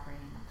A-ing. He's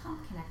operating a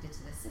pump connected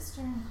to the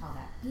cistern, call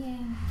that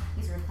B-ing.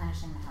 He's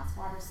replenishing the house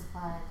water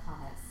supply, call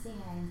that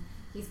C-ing.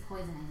 He's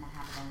poisoning the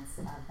inhabitants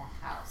of the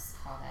house,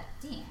 call that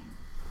D-ing.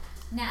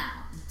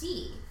 Now,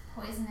 D,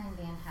 poisoning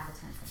the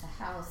inhabitants of the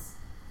house.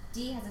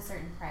 D has a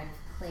certain pride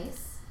of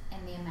place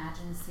in the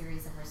imagined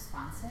series of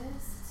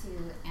responses to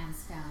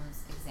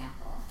Anscombe's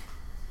example.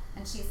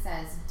 And she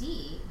says,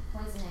 D,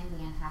 poisoning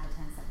the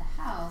inhabitants of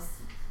the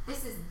house,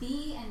 this is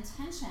the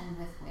intention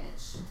with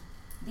which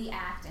the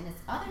act and its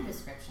other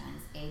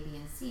descriptions, A, B,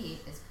 and C,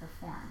 is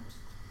performed.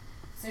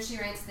 So she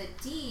writes that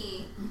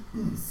D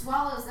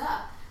swallows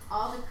up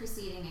all the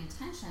preceding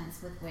intentions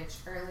with which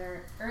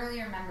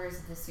earlier members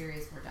of the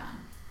series were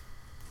done.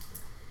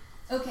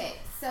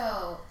 Okay,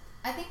 so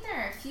I think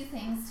there are a few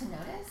things to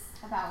notice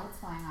about what's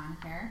going on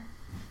here.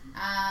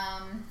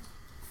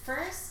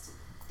 First,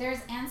 there's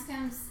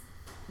Anscombe's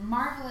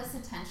marvelous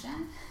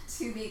attention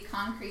to the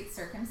concrete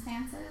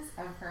circumstances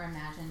of her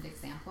imagined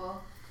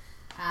example,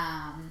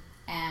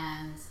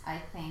 and I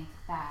think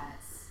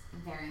that's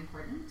very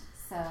important.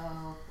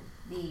 So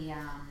the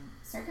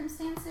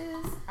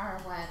circumstances are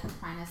what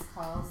Aquinas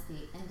calls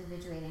the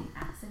individuating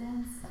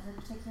accidents of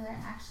the particular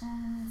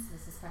actions.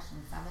 This is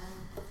question 7.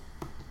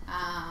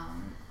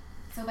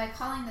 So by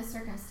calling the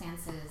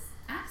circumstances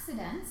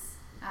accidents,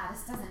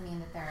 this doesn't mean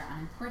that they're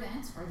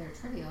unimportant or they're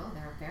trivial.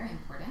 They're very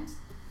important.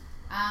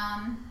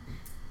 And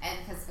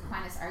because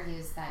Aquinas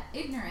argues that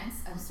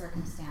ignorance of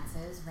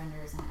circumstances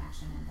renders an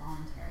action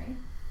involuntary.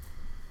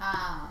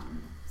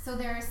 So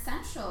they're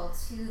essential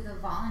to the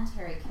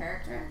voluntary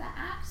character of the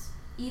act,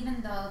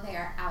 even though they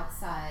are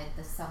outside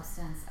the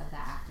substance of the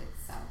act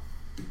itself.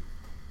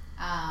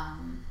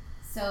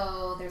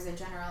 So there's a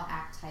general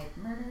act type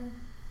murder,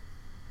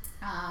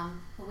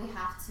 but we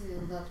have to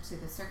look to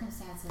the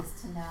circumstances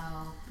to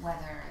know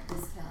whether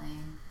this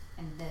killing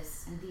in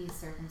these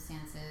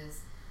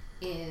circumstances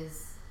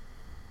is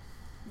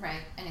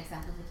an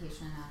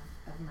exemplification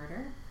of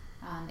murder.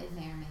 It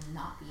may or may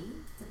not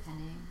be,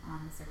 depending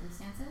on the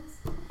circumstances.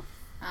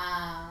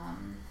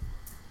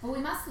 But we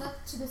must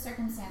look to the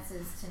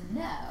circumstances to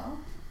know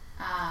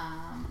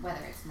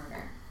whether it's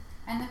murder.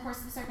 And of course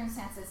the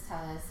circumstances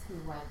tell us who,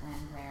 what, when,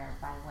 where,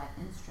 by what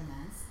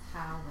instruments,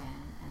 how,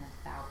 when, and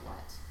about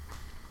what.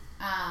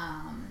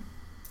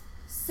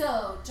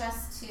 So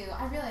just to,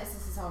 I realize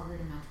this is all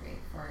rudimentary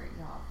for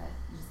y'all, but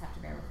you just have to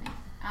bear with me.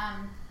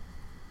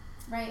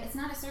 It's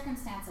not a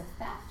circumstance of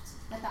theft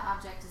that the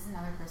object is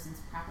another person's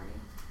property.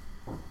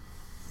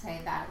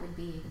 Say that it would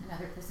be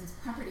another person's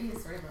property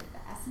is sort of like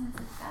the essence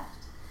of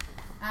theft.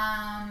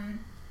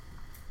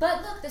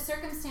 But look, the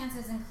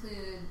circumstances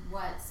include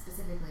what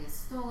specifically is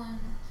stolen,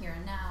 here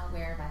and now,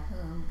 where, by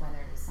whom, whether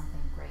it is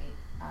something great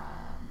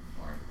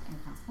or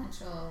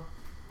inconsequential,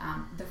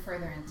 the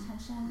further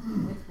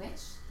intention with which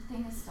the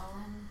thing is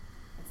stolen,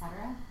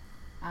 etc.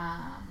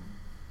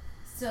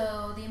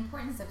 So the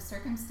importance of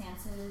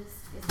circumstances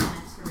is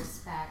meant to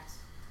respect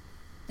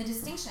the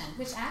distinction,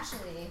 which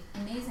actually,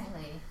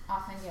 amazingly,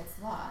 often gets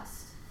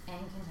lost in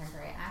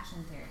contemporary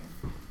action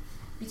theory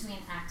between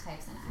act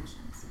types and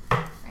actions,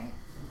 right?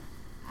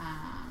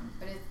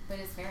 But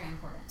it's very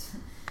important.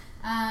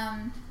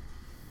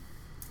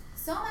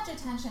 So much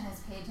attention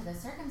is paid to the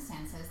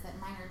circumstances that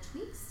minor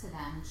tweaks to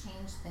them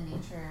change the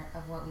nature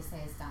of what we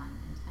say is done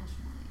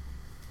intentionally.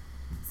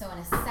 So in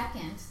a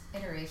second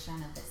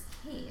iteration of this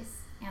case,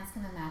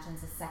 Anscombe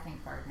imagines a second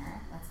gardener.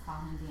 Let's call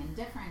him the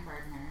indifferent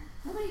gardener.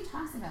 Nobody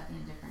talks about the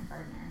indifferent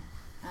gardener.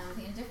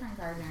 The indifferent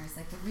gardener is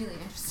like a really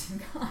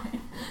interesting guy.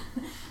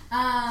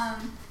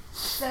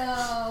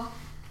 So,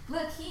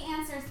 look, he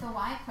answers the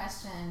why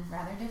question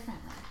rather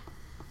differently.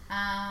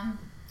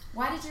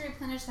 Why did you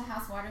replenish the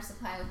house water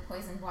supply with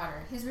poisoned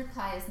water? His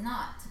reply is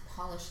not to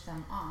polish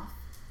them off,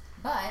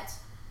 but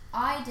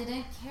I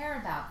didn't care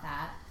about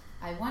that.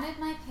 I wanted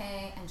my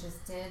pay and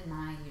just did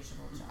my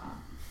usual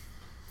job.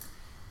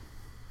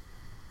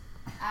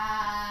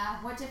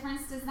 What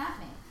difference does that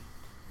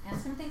make?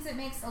 Anscombe thinks it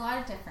makes a lot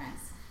of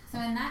difference. So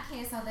in that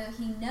case, although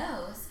he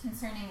knows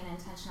concerning an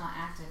intentional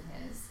act of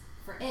his,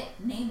 for it,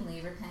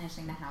 namely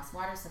replenishing the house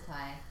water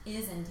supply,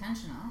 is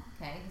intentional,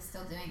 okay, he's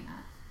still doing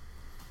that.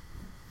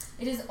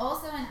 It is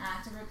also an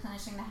act of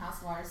replenishing the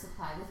house water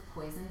supply with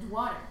poisoned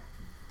water.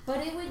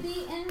 But it would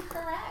be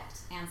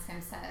incorrect,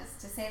 Anscombe says,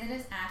 to say that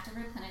his act of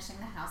replenishing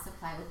the house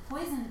supply with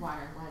poisoned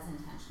water was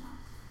intentional.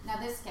 Now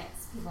this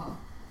gets people,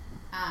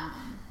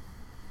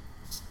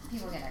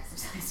 people get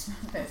exercised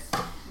from this.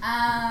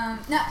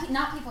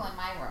 Not people in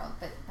my world,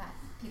 but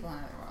people in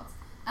other worlds.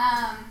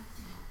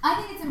 I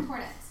think it's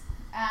important.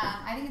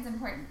 I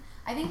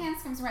think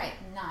Anscombe's right.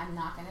 No, I'm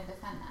not going to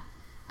defend that.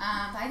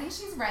 But I think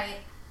she's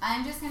right.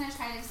 I'm just going to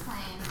try to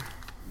explain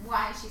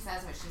why she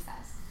says what she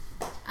says.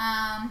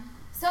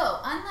 So,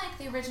 unlike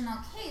the original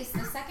case,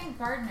 the second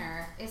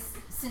gardener is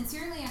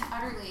sincerely and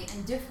utterly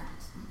indifferent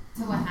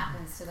to what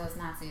happens to those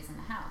Nazis in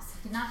the house.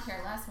 He could not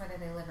care less whether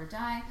they live or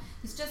die.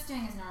 He's just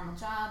doing his normal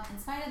job, in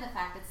spite of the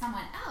fact that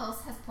someone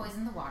else has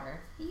poisoned the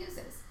water he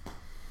uses.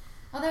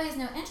 Although he has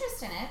no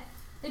interest in it,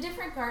 the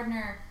different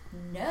gardener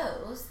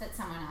knows that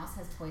someone else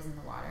has poisoned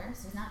the water,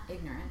 so he's not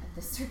ignorant of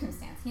this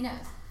circumstance. He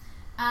knows.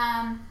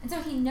 And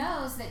so he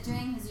knows that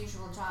doing his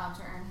usual job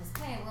to earn his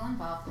pay will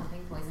involve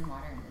pumping poisoned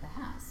water into the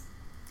house.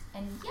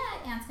 And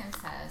yet, Anscombe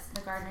says,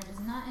 the gardener does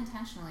not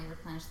intentionally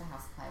replenish the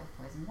house supply with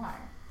poisoned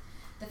water.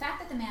 The fact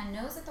that the man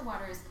knows that the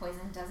water is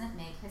poisoned doesn't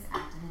make his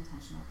act an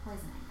intentional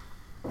poisoning.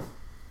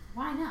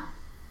 Why not?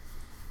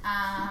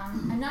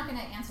 I'm not going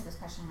to answer this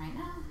question right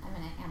now. I'm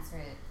going to answer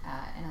it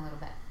in a little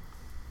bit.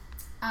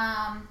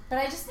 But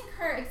I just think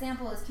her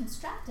example is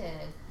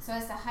constructed so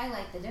as to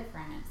highlight the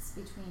difference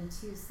between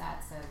two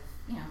sets of,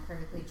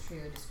 perfectly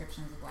true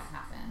descriptions of what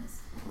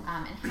happens,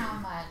 and how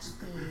much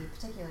the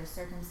particular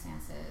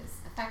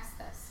circumstances affects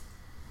this.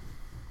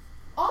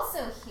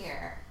 Also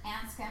here,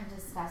 Anscombe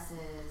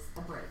discusses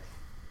a break.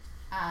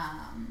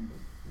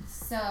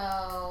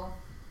 So,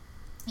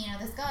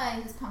 this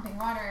guy who's pumping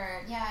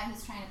water,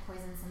 he's trying to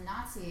poison some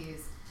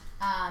Nazis,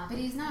 but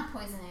he's not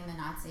poisoning the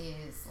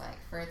Nazis,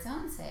 for its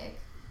own sake,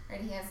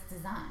 right? He has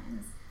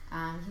designs.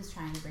 He's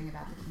trying to bring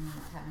about the kingdom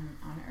of heaven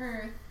on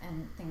earth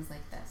and things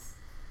like this.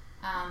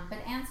 But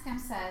Anscombe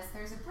says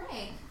there's a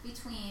break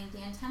between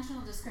the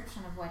intentional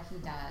description of what he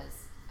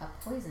does of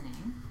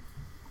poisoning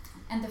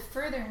and the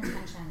further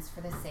intentions for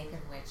the sake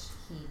of which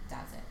he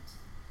does it.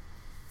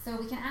 So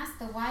we can ask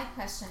the why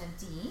question of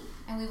D,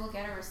 and we will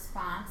get a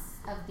response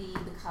of the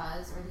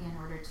because or the in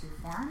order to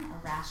form,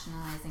 a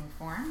rationalizing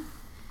form,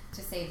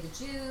 to save the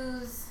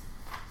Jews,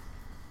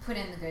 put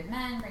in the good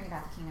men, bring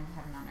about the kingdom of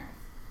heaven on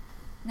earth.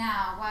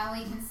 Now, while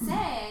we can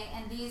say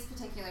in these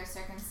particular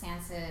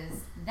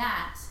circumstances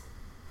that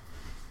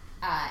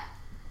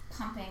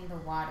pumping the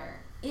water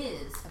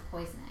is a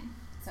poisoning,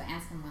 so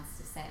Anscombe wants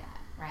to say that,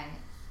 right?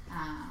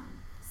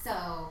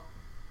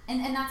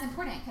 And that's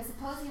important, because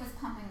suppose he was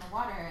pumping the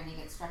water and he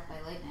gets struck by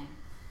lightning,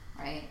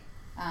 right?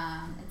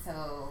 And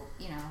so,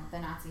 the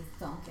Nazis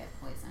don't get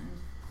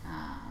poisoned.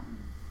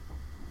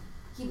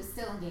 He was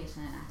still engaged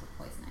in an act of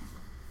poisoning,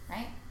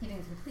 right? He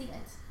didn't complete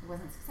it. It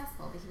wasn't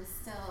successful, but he was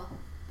still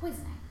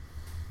poisoning.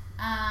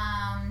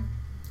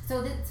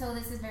 So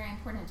this is very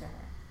important to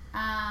her.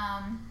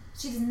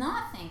 She does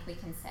not think we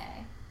can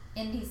say,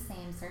 in these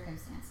same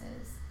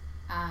circumstances,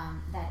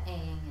 that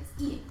A-ing is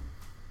eating.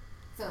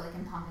 So,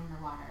 in pumping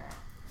the water,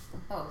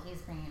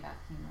 he's bringing about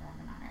the kingdom of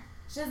heaven on earth.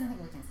 She doesn't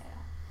think we can say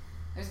that.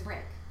 There's a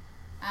break.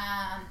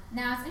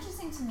 Now, it's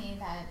interesting to me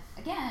that,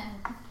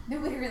 again,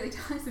 nobody really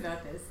talks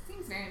about this. It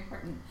seems very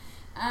important.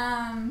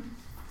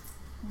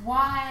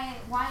 Why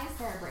is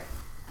there a break?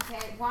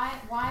 Okay,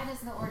 why does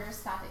the order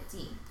stop at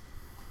D?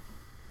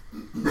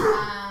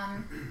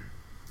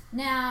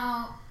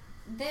 Now,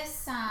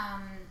 this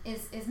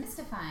is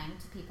mystifying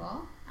to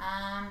people,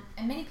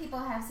 and many people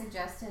have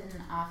suggested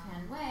in an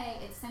offhand way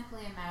it's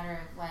simply a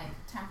matter of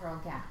temporal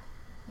gap,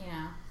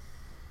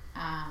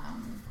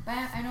 but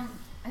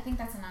I think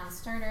that's a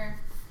non-starter,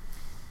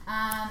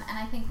 and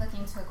I think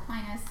looking to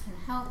Aquinas can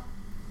help.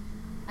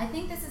 I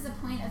think this is a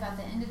point about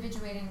the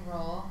individuating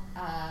role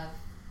of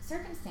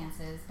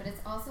circumstances, but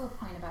it's also a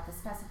point about the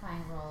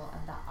specifying role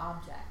of the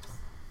object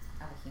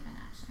of a human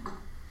action.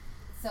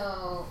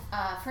 So,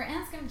 for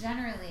Anscombe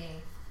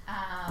generally,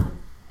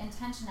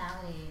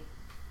 intentionality,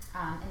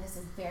 and this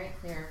is very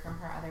clear from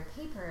her other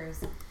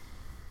papers,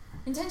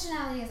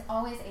 intentionality is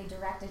always a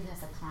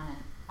directedness upon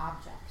an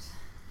object.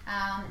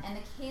 And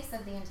the case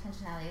of the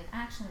intentionality of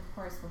action, of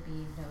course, will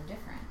be no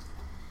different.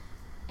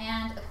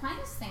 And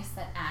Aquinas thinks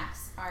that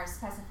acts are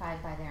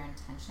specified by their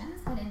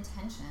intentions, but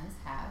intentions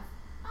have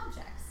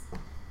objects,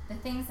 the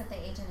things that the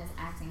agent is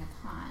acting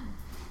upon.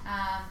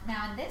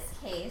 Now, in this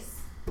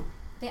case,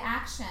 the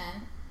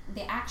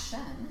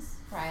actions,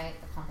 right,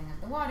 the pumping of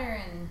the water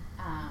and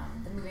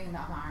the moving of the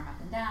arm up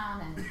and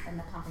down and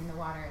the pumping the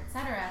water,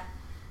 etc.,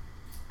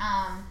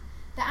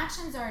 the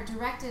actions are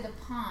directed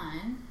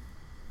upon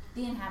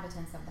the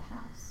inhabitants of the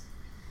house.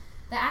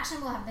 The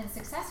action will have been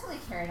successfully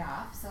carried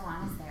off so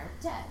long as they are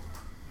dead.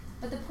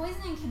 But the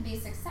poisoning can be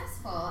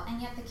successful,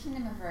 and yet the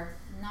kingdom of earth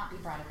not be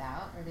brought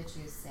about, or the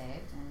Jews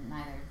saved, and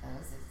neither of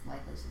those is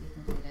likely to be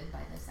completed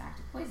by this act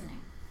of poisoning.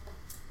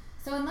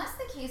 So unless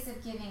the case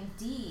of giving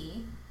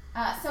D,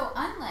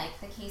 unlike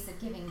the case of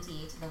giving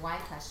D to the why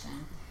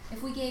question,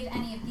 if we gave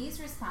any of these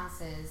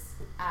responses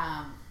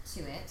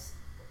to it,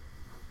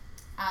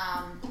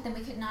 then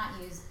we could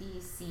not use B,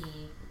 C,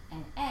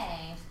 and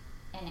A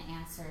in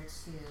answer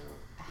to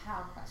a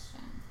how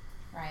question,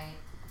 right?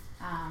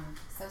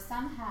 So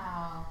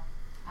somehow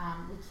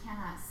we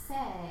cannot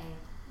say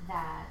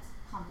that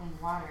pumping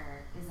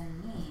water is a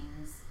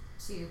means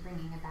to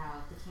bringing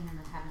about the kingdom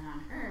of heaven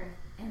on earth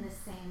in the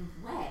same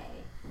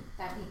way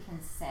that we can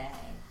say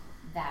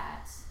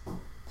that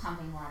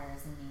pumping water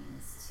is a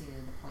means to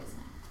the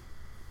poisoning.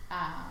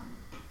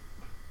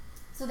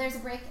 So there's a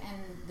break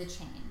in the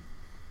chain.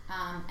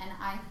 And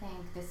I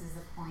think this is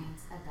a point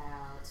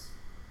about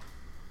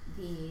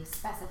the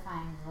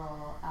specifying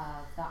role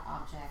of the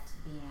object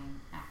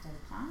being acted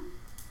upon.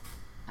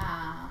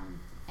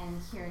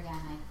 And here again,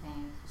 I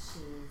think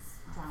she's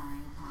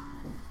drawing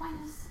on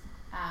Aquinas.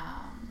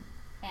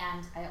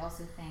 And I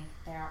also think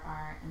there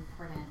are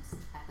important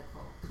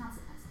ethical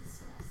consequences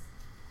to this.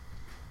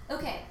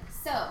 Okay,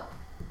 so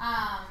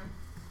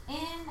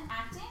in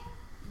acting,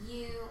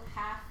 you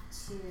have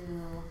to,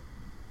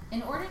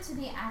 in order to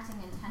be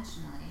acting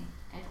intentionally,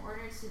 in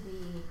order to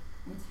be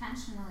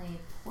intentionally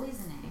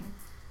poisoning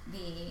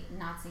the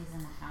Nazis in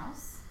the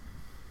house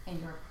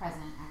in your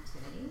present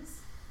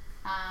activities,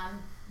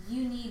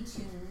 you need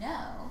to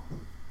know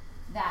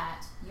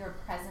that you're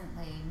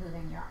presently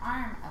moving your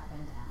arm up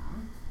and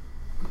down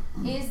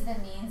is the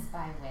means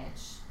by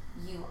which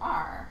you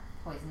are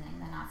poisoning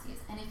the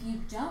Nazis. And if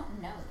you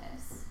don't know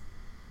this,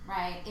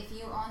 right, if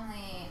you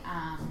only,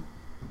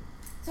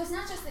 so it's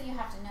not just that you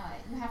have to know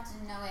it, you have to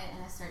know it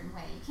in a certain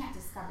way. You can't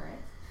discover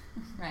it,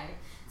 right?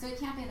 So it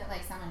can't be that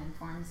like someone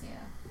informs you.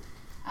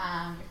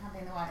 You're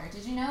pumping the water.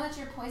 Did you know that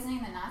you're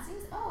poisoning the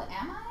Nazis? Oh,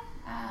 am I?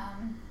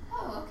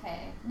 Oh,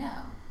 okay.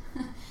 No.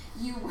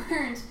 You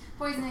weren't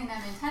poisoning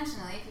them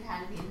intentionally if you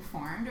had to be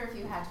informed or if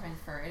you had to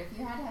infer it, if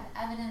you had to have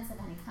evidence of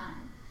any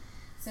kind.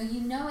 So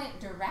you know it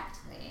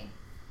directly.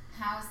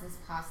 How is this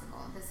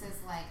possible? This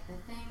is like the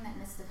thing that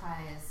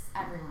mystifies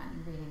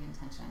everyone reading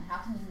intention. How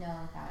can you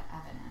know without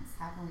evidence?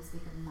 How can we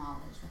speak of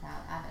knowledge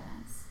without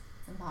evidence?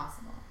 It's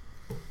impossible.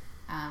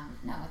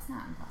 No, it's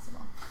not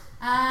impossible.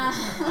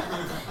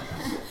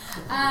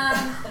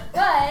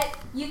 But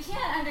you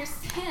can't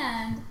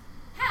understand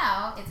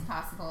how it's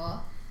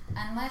possible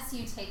unless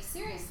you take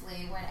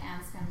seriously what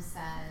Anscombe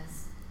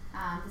says.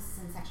 This is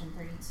in section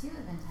 32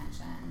 of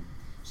intention.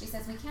 She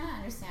says we cannot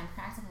understand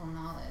practical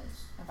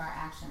knowledge of our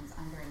actions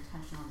under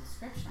intentional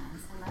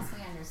descriptions unless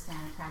we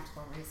understand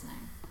practical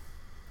reasoning.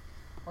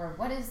 Or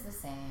what is the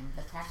same,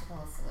 the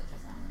practical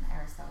syllogism,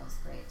 Aristotle's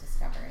great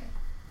discovery.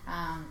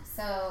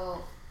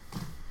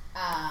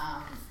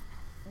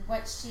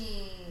 What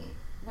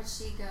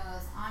she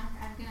goes on,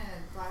 I'm going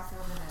to gloss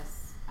over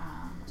this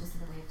just for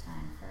the way of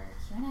time for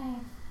Q&A.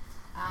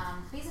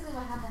 Basically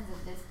what happens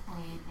at this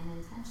point in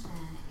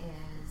intention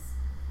is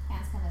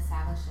Anscombe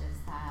establishes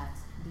that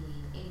the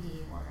AD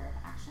order of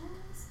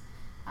actions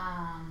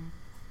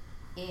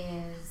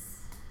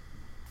is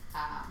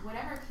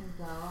whatever can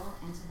go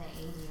into the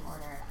AD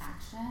order of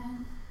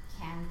action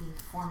can be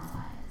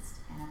formalized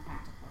in a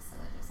practical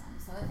syllogism.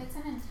 So if it's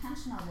an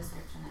intentional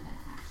description of an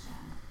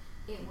action,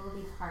 it will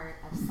be part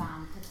of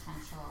some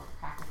potential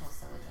practical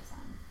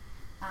syllogism.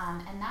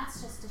 And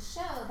that's just to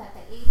show that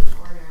the AD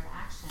order of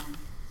action,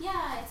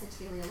 yeah, it's a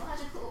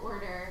teleological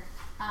order,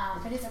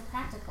 but it's a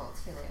practical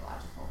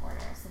teleological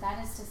order. So that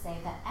is to say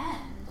the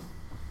end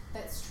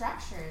that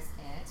structures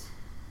it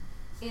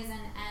is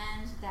an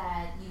end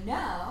that you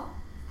know,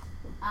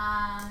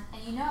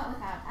 and you know it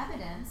without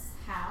evidence.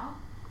 How?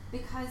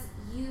 Because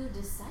you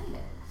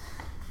decided,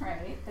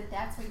 right, that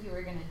that's what you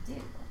were going to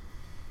do.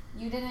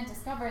 You didn't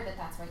discover that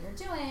that's what you're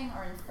doing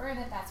or infer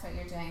that that's what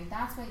you're doing.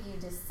 That's what you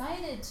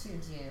decided to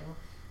do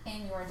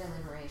in your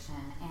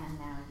deliberation, and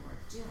now you're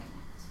doing it.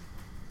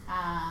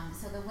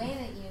 So the way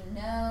that you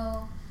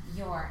know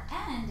your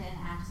end in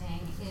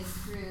acting is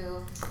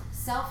through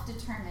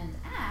self-determined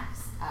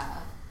acts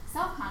of,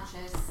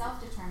 self-conscious,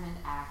 self-determined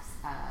acts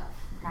of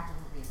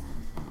practical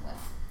reason and will.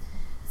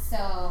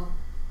 So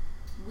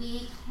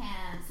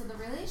so the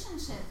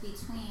relationship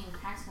between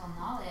practical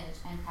knowledge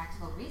and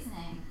practical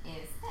reasoning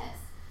is this.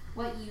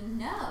 What you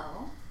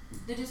know,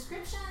 the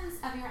descriptions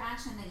of your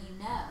action that you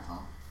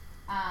know,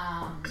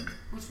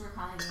 which we're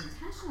calling the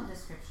intentional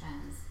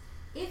descriptions,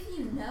 if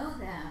you know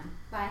them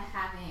by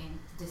having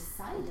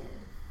decided,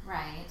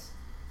 right,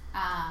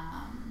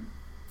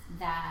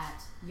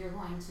 that you're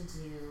going to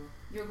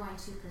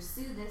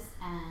pursue this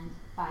end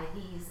by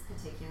these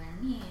particular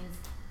means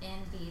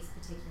in these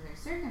particular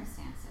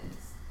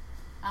circumstances.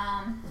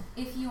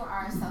 If you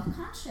are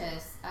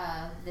self-conscious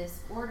of this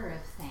order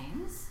of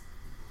things,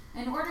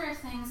 an order of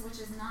things which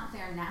is not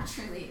there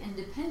naturally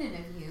independent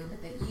of you,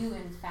 but that you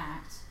in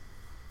fact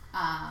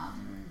are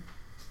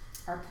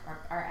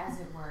as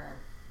it were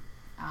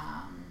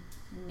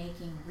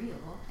making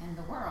real in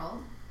the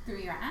world through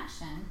your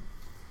action,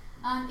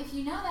 if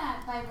you know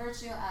that by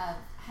virtue of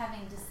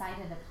having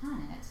decided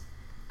upon it,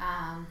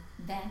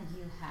 then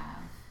you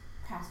have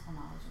practical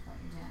knowledge of what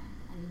you're doing,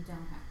 and you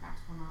don't have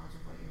practical knowledge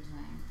of what you're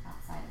doing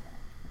outside of it,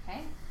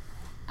 okay?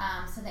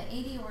 So the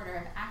AD order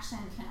of action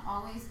can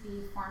always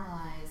be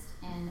formalized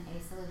in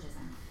a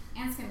syllogism.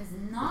 Anscombe is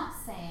not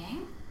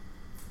saying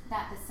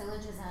that the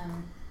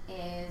syllogism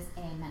is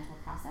a mental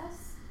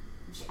process.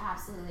 she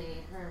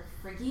absolutely, her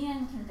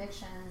Phrygian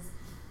convictions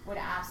would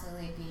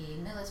absolutely be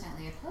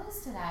militantly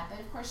opposed to that, but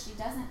of course she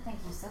doesn't think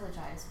you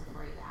syllogize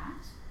before you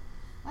act.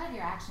 A lot of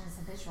your action is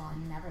habitual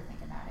and you never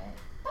think about it.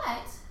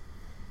 But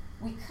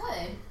we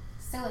could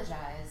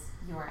syllogize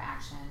your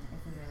action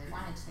if we really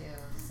wanted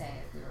to, say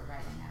if we were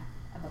writing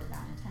a book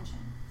about intention.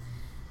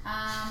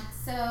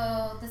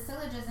 So the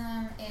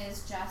syllogism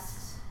is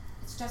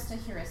just a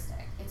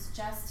heuristic. It's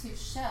just to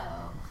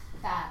show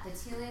that the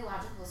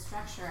teleological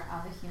structure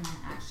of a human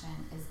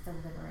action is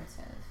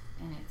deliberative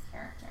in its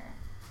character.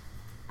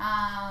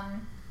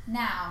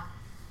 Now,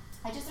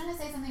 I just want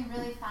to say something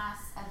really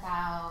fast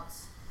about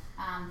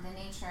the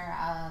nature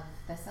of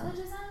the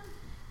syllogism,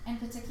 in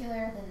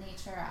particular the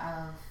nature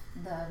of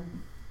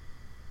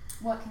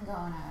what can go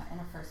in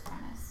a first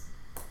premise.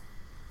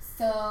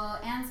 So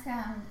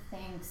Anscombe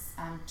thinks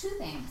two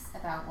things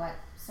about what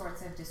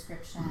sorts of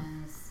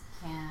descriptions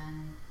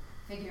can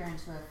figure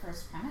into a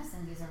first premise,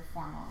 and these are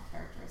formal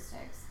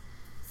characteristics.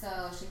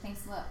 So she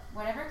thinks, look,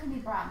 whatever can be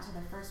brought into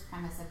the first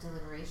premise of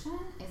deliberation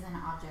is an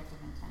object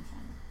of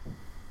intention.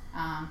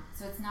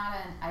 So it's not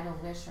an idle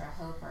wish or a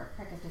hope or a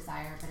prick of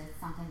desire, but it's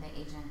something the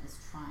agent is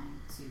trying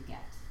to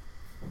get.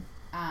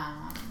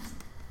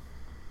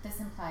 This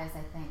implies,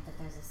 I think, that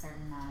there's a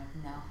certain amount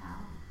of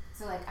know-how.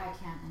 So, like, I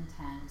can't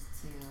intend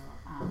to,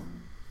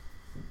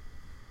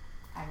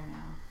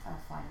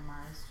 fly to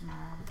Mars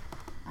tomorrow.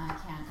 I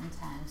can't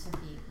intend to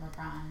beat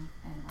LeBron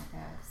in, like,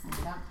 a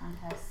slam dunk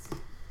contest.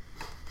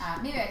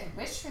 Maybe I could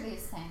wish for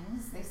these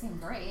things. They seem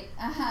great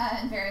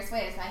in various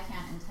ways, but I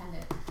can't intend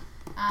it.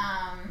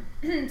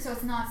 So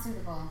it's not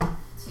suitable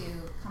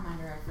to come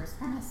under a first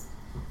premise.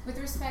 With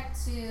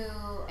respect to,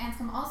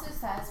 Anscombe also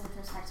says, with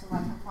respect to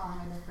what can fall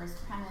under the first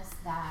premise,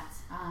 that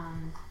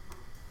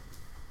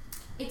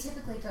it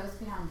typically goes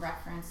beyond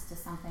reference to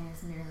something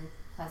as merely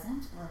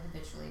pleasant or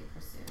habitually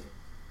pursued.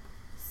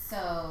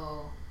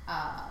 So,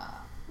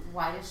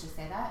 why does she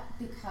say that?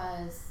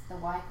 Because the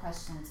why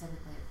question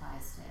typically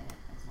applies to it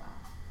as well.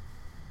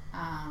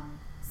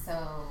 So,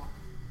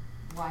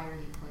 why are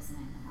you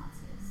poisoning the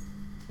Nazis?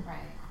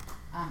 Right?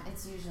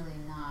 It's usually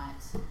not.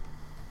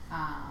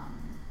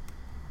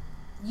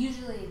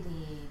 Usually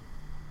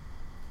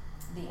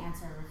the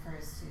answer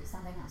refers to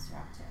something else you're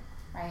up to,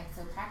 right?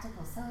 So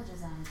practical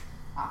syllogisms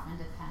often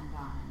depend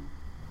on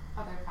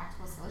other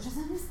practical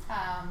syllogisms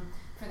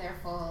for their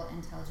full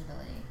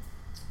intelligibility.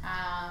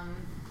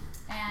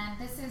 And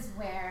this is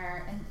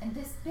where, in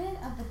this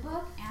bit of the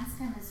book,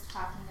 Anscombe is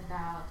talking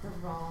about the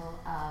role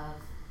of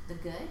the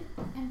good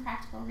in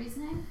practical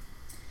reasoning.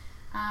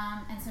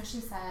 And so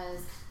she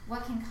says,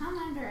 what can come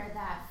under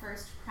that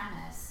first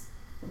premise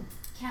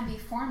can be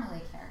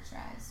formally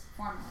characterized,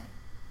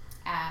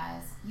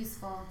 as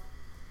useful,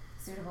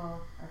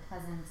 suitable, or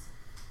pleasant.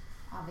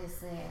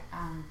 Obviously,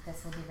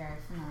 this will be very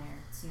familiar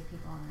to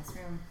people in this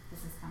room. This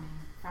is coming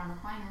from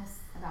Aquinas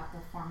about the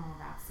formal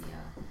ratio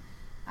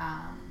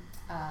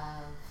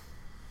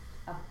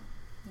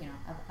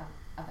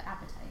of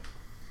appetite.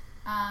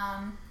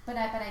 But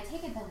I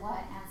take it that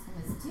what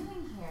Anscombe is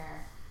doing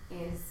here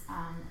is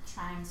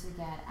trying to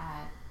get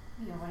at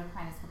what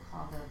Aquinas would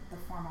call the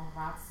formal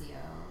ratio,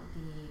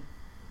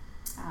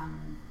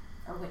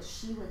 or what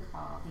she would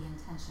call the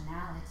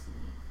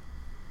intentionality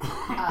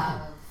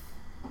of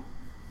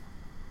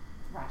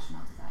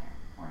rational desire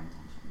or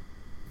intention.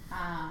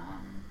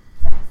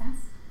 Does that make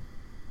sense?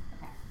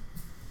 Okay.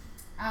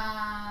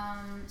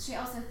 She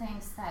also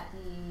thinks that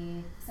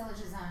the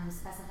syllogism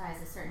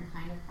specifies a certain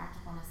kind of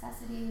practical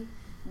necessity,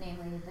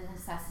 namely the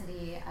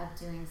necessity of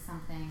doing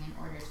something in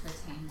order to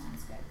attain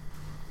one's good.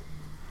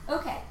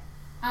 Okay.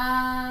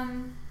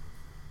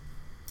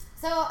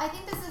 So I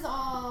think this is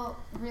all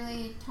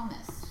really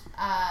Thomist.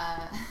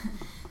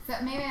 So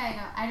maybe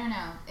I don't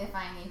know if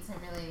I need to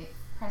really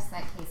press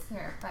that case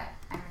here, but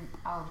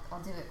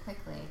I'll do it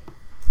quickly.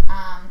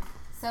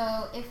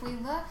 So if we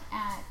look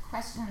at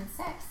question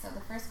 6, so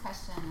the first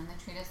question in the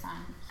treatise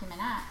on human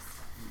acts,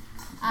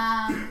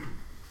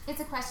 it's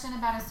a question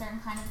about a certain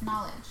kind of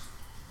knowledge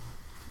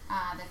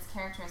that's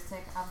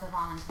characteristic of the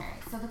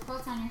voluntary. So the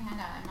quote's on your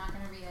handout. I'm not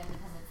going to read it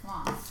because it's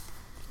long.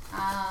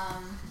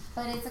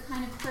 But it's a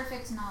kind of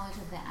perfect knowledge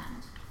of the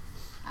end.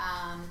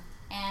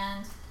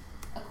 And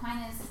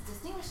Aquinas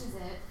distinguishes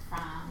it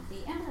from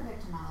the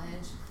imperfect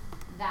knowledge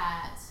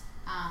that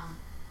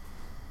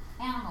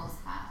animals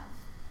have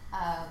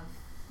of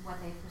what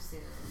they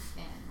pursue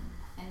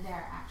in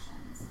their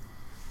actions.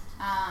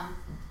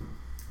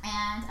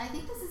 And I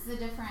think this is the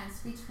difference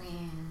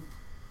between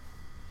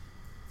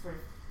sort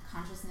of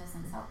consciousness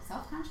and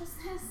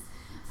self-consciousness.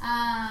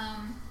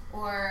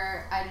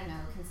 Or, I don't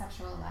know,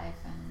 conceptual life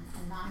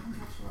and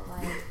non-conceptual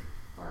life,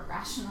 or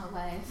rational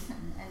life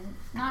and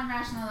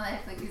non-rational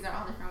life. Like, these are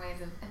all different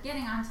ways of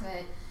getting onto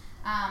it.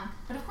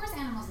 But of course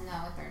animals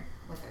know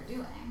what they're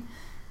doing,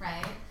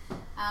 right?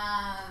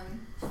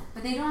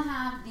 But they don't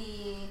have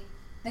the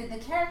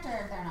character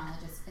of their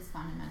knowledge is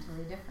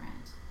fundamentally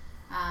different.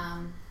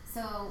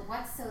 So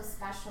what's so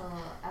special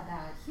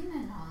about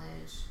human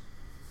knowledge,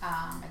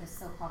 or the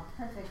so-called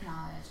perfect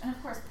knowledge, and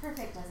of course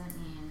perfect doesn't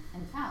mean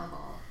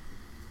infallible,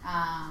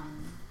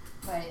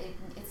 But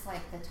it's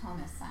like the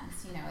Thomist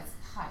sense, it's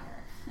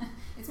higher.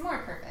 It's more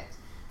perfect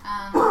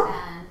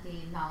than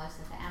the knowledge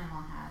that the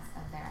animal has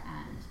of their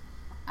end.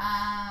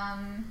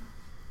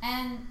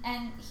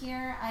 And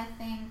here I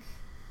think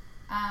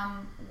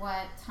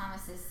what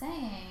Thomas is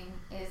saying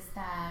is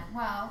that,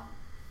 well,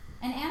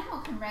 an animal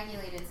can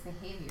regulate its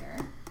behavior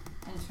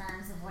in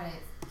terms of what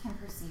it can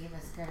perceive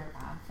as good or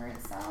bad for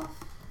itself,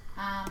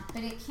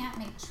 but it can't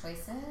make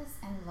choices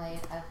in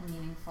light of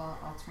meaningful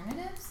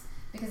alternatives,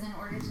 because in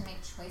order to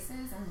make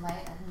choices in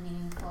light of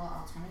meaningful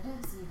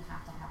alternatives, you'd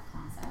have to have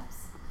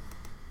concepts.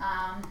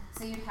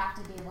 So you'd have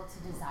to be able to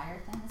desire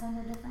things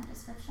under different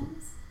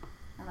descriptions,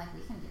 and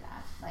we can do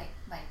that. Like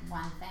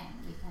one thing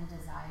we can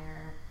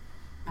desire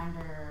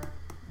under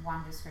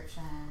one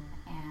description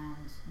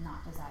and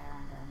not desire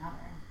under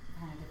another. It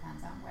kind of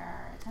depends on where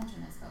our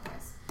attention is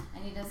focused.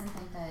 And he doesn't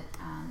think that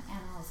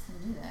animals can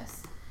do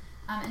this.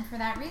 And for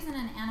that reason,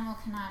 an animal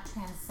cannot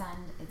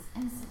transcend its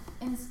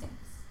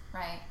instincts,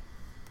 right?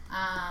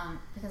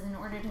 Because in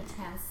order to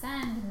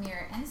transcend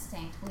mere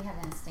instinct, we have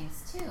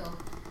instincts too,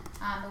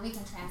 but we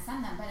can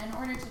transcend them. But in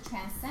order to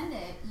transcend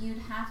it,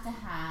 you'd have to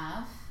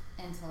have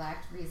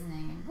intellect,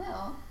 reasoning, and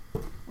will,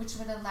 which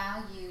would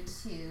allow you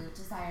to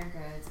desire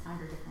goods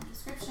under different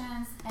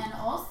descriptions and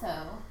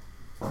also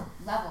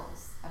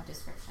levels of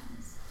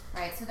descriptions,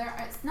 right? So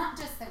it's not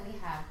just that we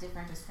have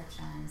different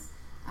descriptions,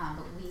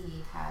 but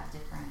we have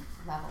different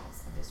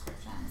levels of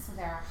descriptions. So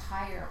there are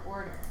higher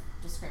order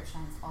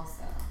descriptions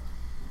also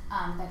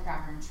that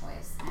govern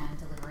choice and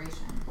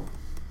deliberation.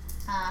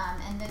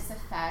 And this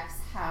affects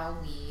how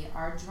we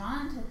are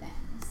drawn to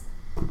things.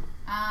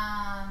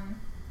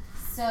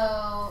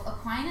 So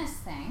Aquinas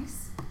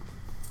thinks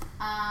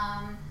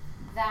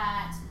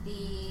that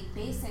the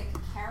basic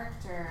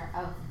character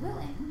of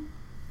willing,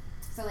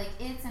 so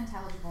its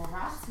intelligible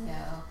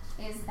ratio,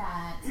 is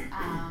that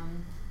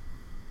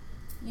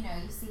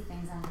you see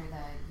things under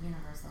the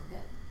universal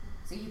good.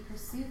 So you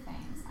pursue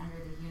things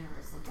under the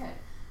universal good.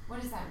 What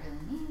does that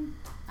really mean?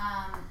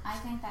 I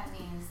think that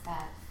means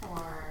that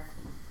for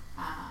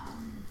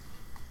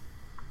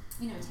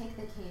take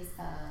the case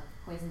of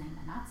poisoning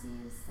the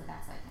Nazis, so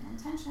that's an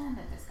intention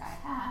that this guy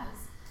has.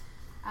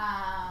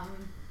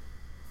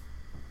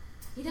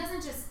 He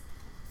doesn't just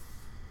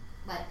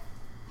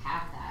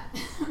have that,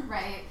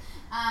 right?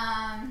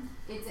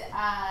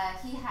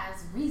 He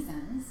has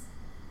reasons.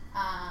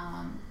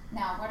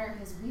 Now, what are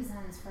his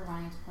reasons for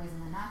wanting to poison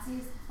the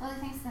Nazis? Well, he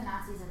thinks the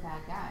Nazis are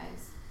bad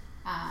guys.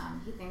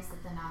 He thinks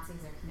that the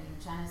Nazis are committing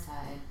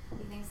genocide.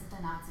 He thinks that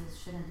the Nazis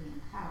shouldn't be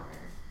in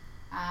power.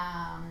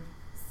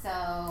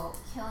 So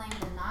killing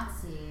the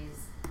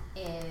Nazis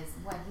is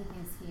what he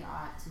thinks he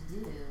ought to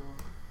do,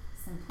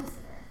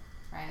 simpliciter,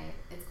 right?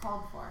 It's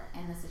called for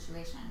in the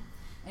situation.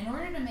 In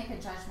order to make a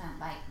judgment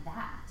like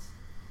that,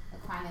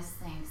 Aquinas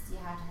thinks you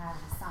have to have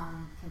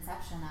some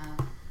conception of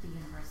the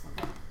universal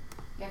good.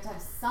 You have to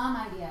have some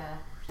idea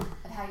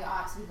of how you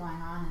ought to be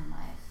going on in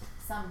life,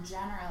 some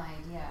general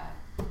idea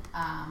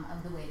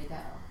of the way to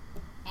go.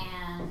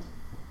 And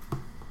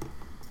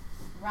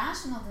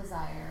rational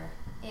desire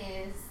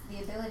is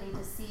the ability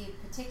to see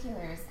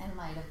particulars in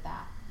light of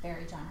that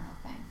very general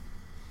thing.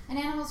 And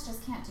animals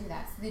just can't do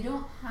that. So they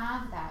don't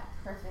have that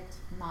perfect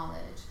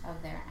knowledge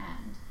of their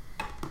end.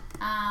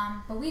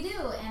 But we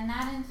do, and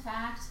that in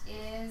fact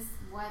is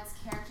what's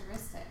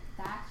characteristic.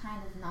 That kind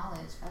of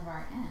knowledge of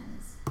our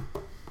ends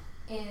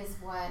is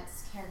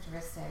what's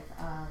characteristic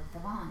of the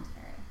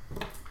voluntary.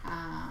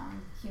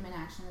 Human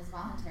action is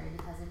voluntary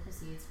because it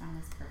proceeds from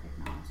this perfect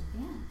knowledge of the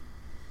end.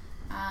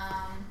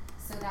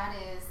 So that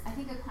is, I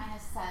think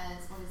Aquinas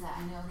says, what is that?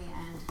 I know the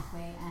end qua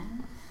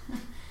end,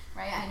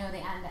 right? I know the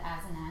end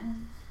as an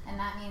end. And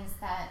that means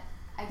that,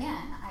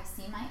 again, I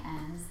see my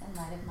ends in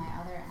light of my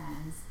other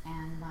ends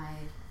and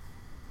my,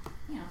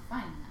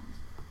 final end.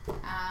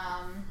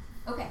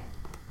 Okay.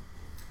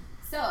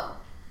 So,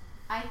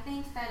 I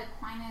think that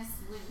Aquinas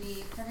would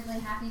be perfectly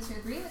happy to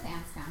agree with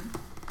Anscombe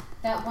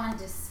that one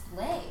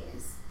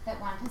displays, that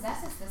one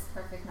possesses this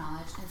perfect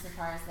knowledge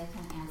insofar as they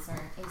can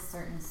answer a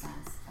certain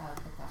sense of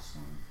the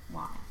question,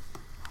 why,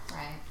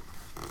 right?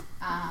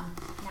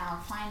 Now,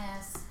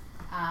 Aquinas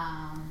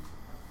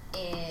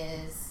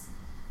is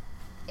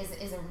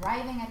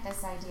arriving at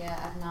this idea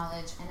of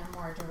knowledge in a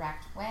more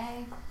direct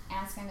way.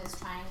 Anscombe is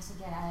trying to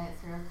get at it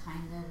through a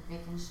kind of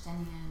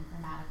Wittgensteinian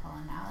grammatical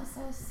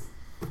analysis,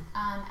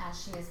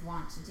 as she is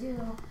wont to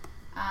do.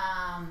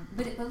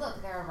 But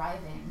look, they're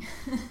arriving,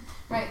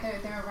 right?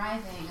 They're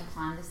arriving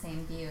upon the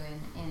same view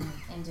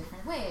in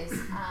different ways.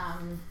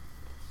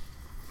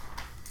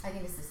 I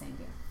think it's the same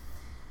view.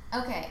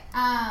 Okay.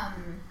 I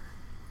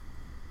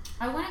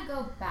want to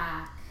go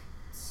back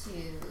to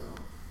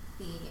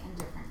the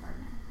indifferent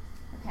gardener.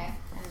 Okay,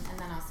 and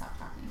then I'll stop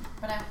talking.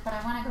 But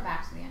I want to go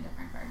back to the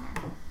indifferent gardener.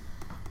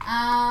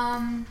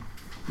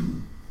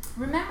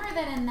 Remember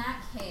that in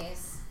that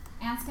case,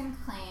 Anscombe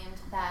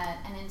claimed that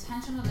an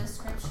intentional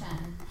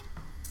description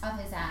of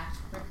his act,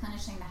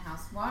 replenishing the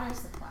house water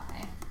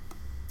supply,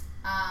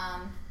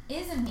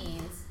 is a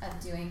means of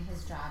doing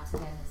his job to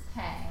get his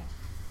pay,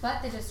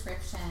 But the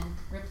description,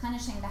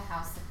 replenishing the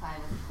house supply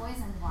with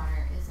poisoned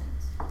water,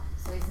 isn't.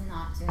 So he's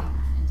not doing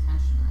that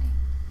intentionally.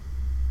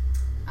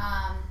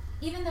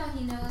 Even though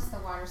he knows the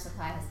water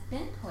supply has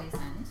been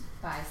poisoned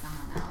by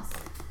someone else,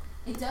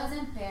 it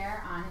doesn't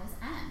bear on his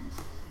end.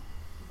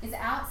 It's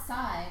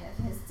outside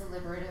of his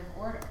deliberative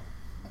order.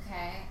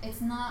 Okay?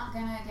 It's not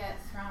going to get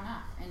thrown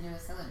up into a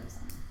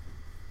syllogism.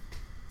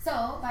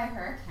 So, by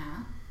her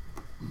account,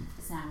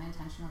 it's not an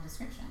intentional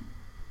description.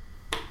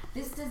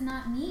 This does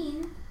not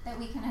mean that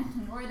we can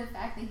ignore the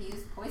fact that he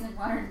used poisoned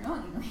water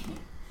knowingly.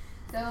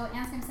 So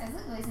Anscombe says,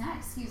 look, well, he's not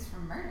excused for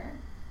murder,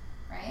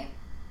 right?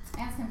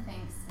 Anscombe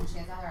thinks, and she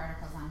has other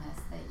articles on this,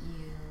 that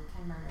you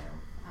can murder,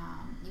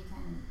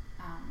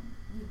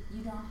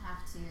 you don't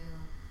have to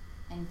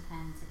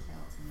intend to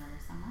kill to murder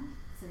someone.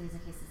 So these are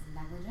cases of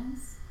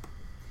negligence.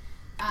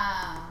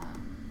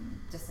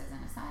 Just as an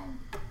aside.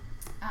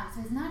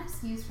 So he's not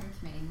excused from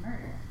committing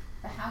murder.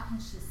 But how can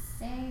she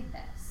say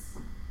this?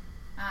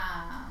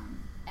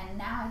 And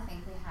now I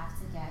think we have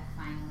to get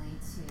finally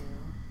to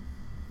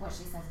what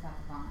she says about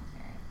the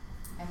voluntary.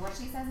 And what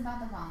she says about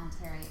the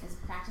voluntary is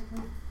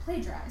practically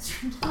plagiarized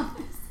from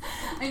Thomas.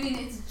 I mean,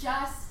 it's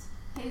just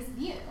his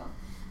view.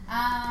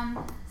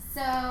 So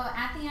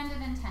at the end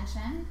of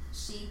intention,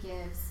 she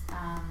gives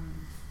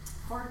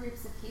 4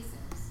 groups of cases.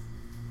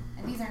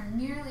 And these are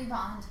merely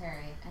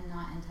voluntary and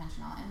not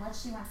intentional. And what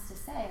she wants to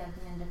say of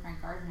the indifferent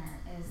gardener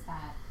is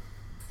that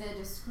the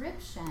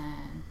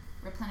description,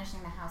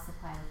 replenishing the house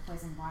supply with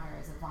poisoned water,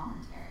 is a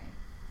voluntary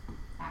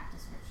act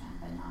description,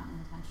 but not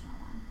an intentional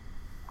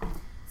one.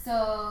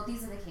 So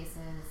these are the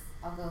cases.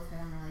 I'll go through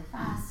them really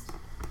fast.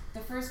 The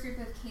first group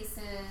of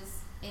cases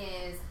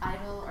is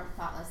idle or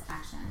thoughtless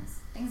actions.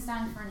 Things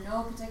done for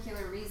no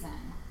particular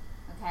reason.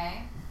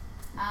 Okay?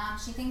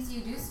 She thinks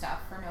you do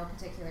stuff for no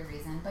particular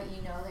reason, but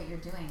you know that you're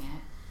doing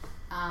it.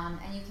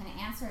 And you can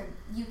answer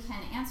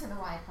the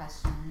why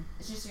question.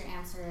 It's just your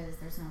answer is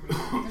there's no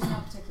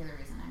particular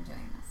reason I'm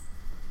doing this.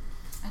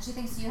 And she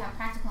thinks you have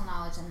practical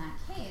knowledge in that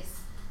case,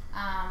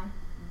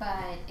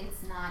 but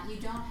it's not, you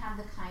don't have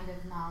the kind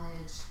of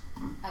knowledge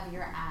of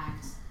your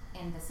act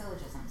in the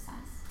syllogism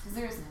sense, because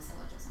there is no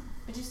syllogism,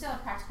 but you still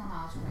have practical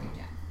knowledge of what you're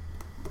doing.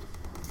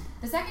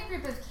 The second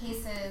group of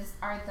cases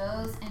are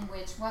those in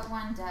which what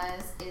one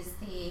does is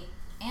the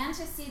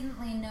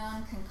antecedently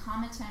known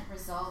concomitant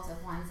result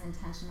of one's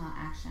intentional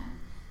action,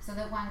 so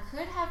that one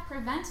could have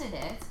prevented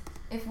it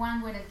if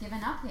one would have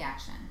given up the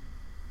action.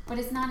 But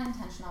it's not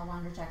intentional,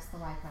 one rejects the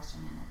why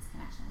question in its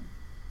connection.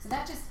 So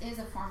that just is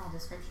a formal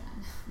description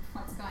of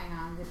what's going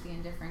on with the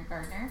indifferent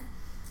gardener.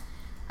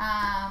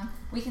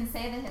 We can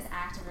say that his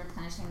act of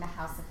replenishing the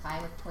house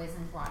supply with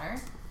poisoned water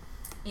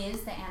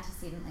is the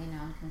antecedently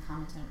known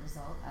concomitant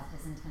result of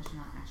his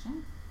intentional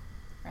action,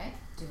 right?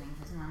 Doing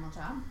his normal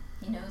job.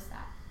 He knows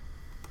that.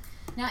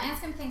 Now,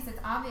 Anscombe thinks it's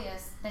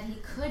obvious that he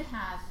could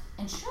have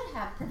and should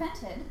have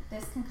prevented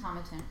this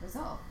concomitant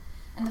result,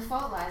 and the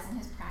fault lies in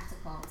his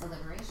practical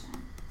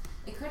deliberation.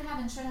 It could have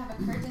and should have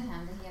occurred to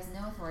him that he has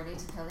no authority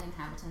to kill the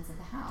inhabitants of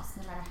the house,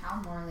 no matter how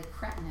morally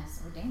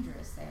cretinous or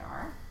dangerous they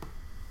are.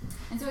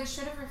 And so he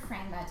should have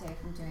refrained that day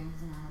from doing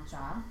his normal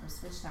job, or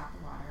switched out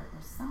the water,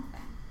 or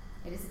something.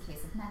 It is a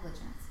case of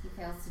negligence. He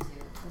fails to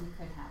do what he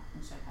could have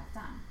and should have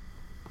done.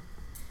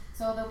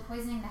 So although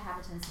poisoning the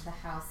inhabitants of the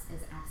house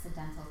is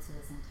accidental to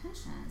his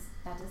intentions,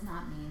 that does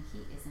not mean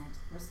he isn't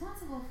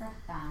responsible for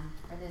them,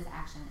 or that his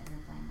action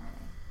isn't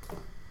blameworthy.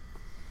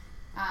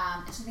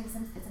 And she thinks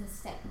it's a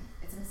mistake.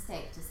 It's a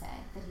mistake to say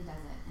that he does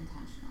it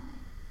intentionally.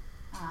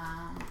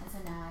 And so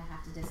now I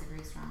have to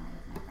disagree strongly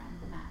with my friend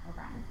Matt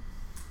O'Brien.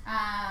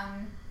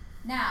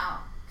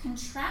 Now,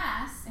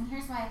 contrast, and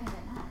here's why I think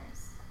it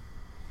matters.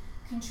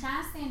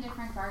 Contrast the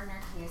indifferent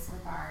gardener case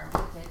with our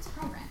wicked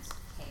tyrant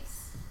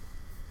case.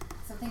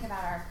 So think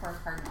about our poor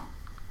cardinal.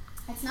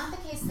 It's not the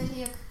case that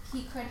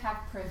he could have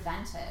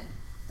prevented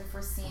the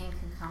foreseen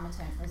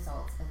concomitant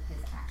results of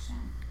his action,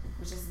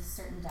 which is the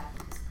certain death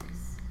of his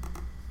priests.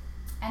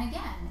 And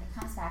again, it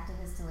comes back to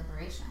his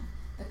deliberation.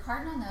 The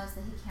cardinal knows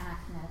that he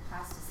cannot commit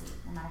apostasy,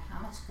 no matter how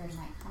much good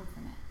might come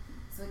from it.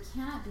 So it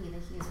cannot be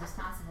that he is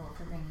responsible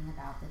for bringing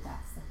about the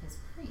deaths of his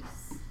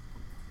priests.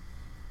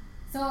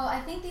 So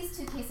I think these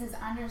two cases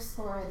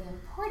underscore the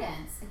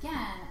importance,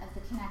 again, of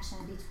the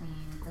connection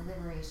between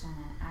deliberation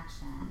and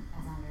action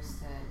as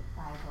understood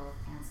by both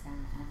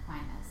Anscombe and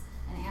Aquinas.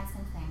 And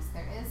Anscombe thinks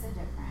there is a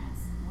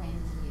difference when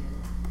you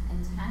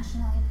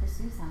intentionally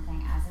pursue something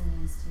as a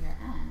means to your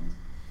end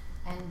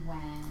and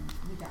when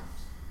you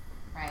don't,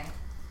 right?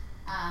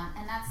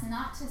 And that's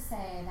not to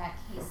say that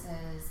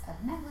cases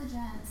of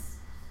negligence,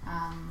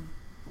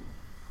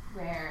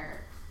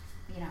 where,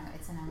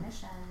 it's an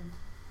omission,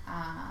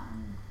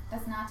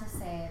 that's not to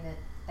say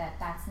that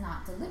that's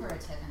not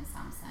deliberative in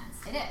some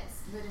sense. It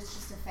is, but it's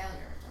just a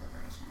failure of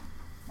deliberation,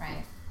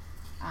 right?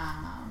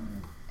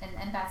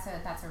 And that's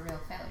a real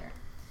failure.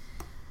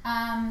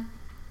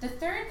 The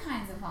third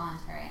kinds of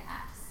voluntary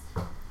acts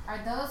are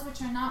those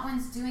which are not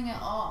one's doing at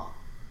all,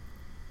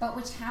 but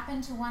which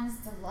happen to one's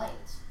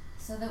delight,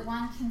 so that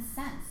one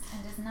consents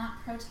and does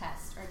not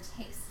protest or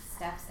takes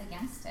steps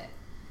against it.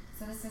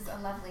 So this is a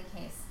lovely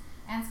case.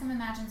 Anscombe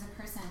imagines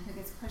a person who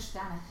gets pushed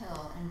down a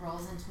hill and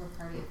rolls into a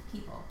party of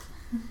people.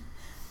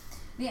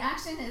 The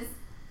action is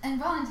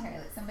involuntary,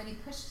 like somebody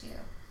pushed you.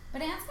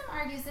 But Anscombe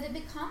argues that it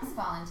becomes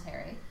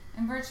voluntary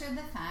in virtue of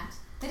the fact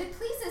that it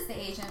pleases the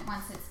agent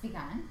once it's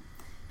begun,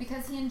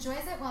 because he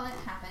enjoys it while it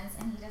happens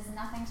and he does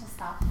nothing to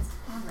stop his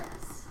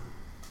progress.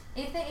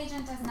 If the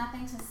agent does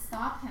nothing to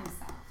stop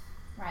himself,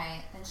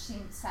 right, then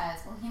she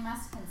says, well, he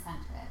must consent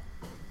to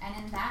it.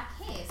 And in that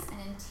case, an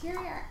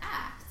interior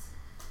act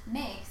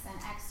makes an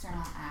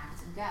external act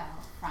go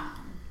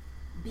from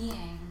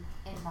being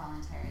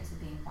involuntary to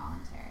being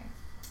voluntary.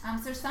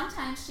 So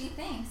sometimes she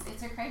thinks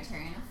it's a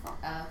criterion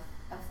of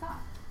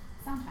thought.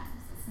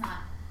 Sometimes. It's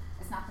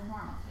not the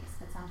normal case,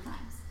 but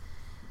sometimes.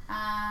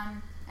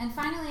 And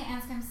finally,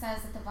 Anscombe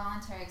says that the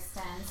voluntary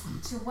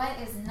extends to what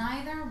is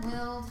neither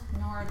willed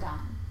nor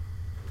done.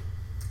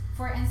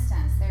 For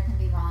instance, there can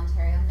be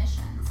voluntary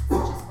omissions,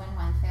 such as when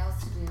one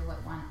fails to do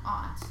what one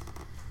ought,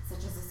 such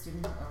as a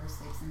student who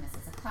oversleeps and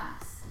misses a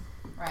class,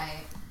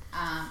 right?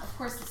 Of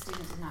course, the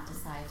student did not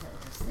decide to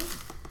oversleep.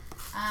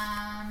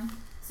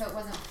 So it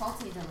wasn't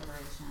faulty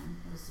deliberation,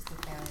 it was just a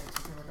failure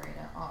to deliberate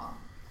at all.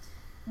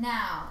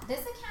 Now,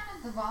 this account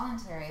of the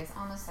voluntary is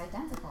almost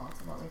identical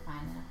to what we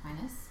find in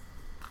Aquinas,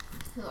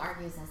 who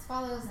argues as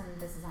follows,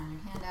 and this is on your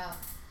handout.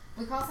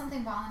 We call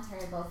something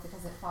voluntary both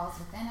because it falls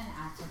within an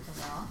act of the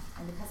will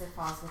and because it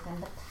falls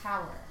within the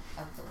power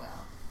of the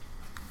will.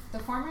 The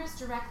former is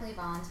directly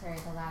voluntary,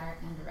 the latter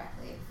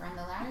indirectly, for in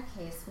the latter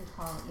case we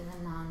call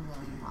even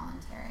non-willing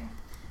voluntary,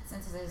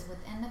 since it is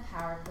within the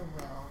power of the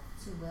will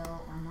to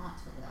will or not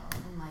to will,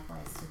 and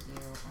likewise to do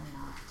or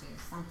not do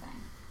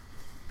something.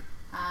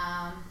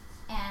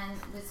 And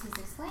as he's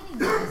explaining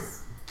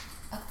this,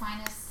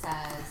 Aquinas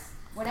says,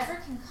 whatever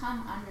can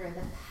come under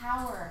the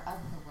power of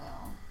the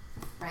will,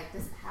 right,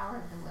 this power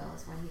of the will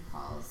is what he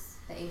calls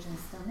the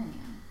agent's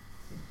dominion.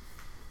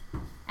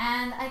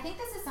 And I think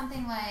this is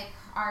something like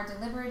our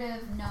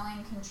deliberative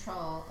knowing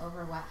control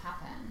over what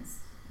happens,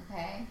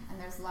 okay? And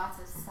there's lots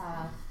of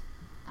stuff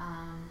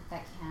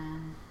that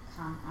can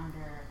come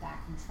under that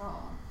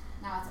control.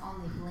 Now, it's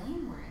only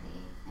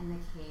blameworthy in the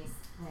case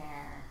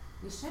where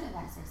we should have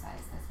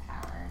exercised this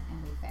power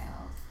and we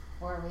failed,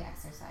 or we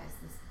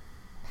exercised this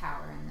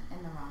power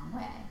in the wrong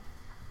way.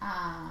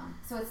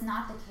 So it's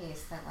not the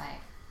case that,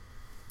 like,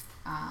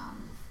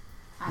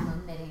 I'm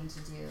omitting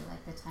to do like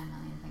the 10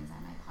 million things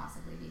I might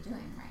possibly be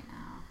doing right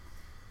now.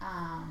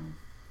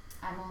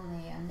 I'm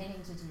only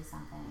omitting to do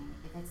something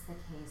if it's the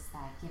case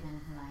that, given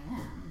who I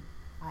am,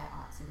 I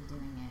ought to be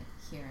doing it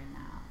here and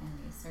now in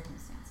these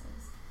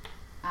circumstances.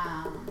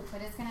 But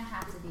it's going to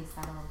have to be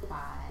settled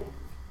by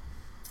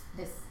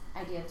this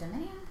idea of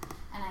dominion,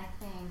 and I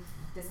think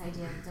this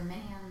idea of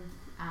dominion,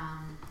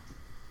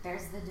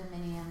 there's the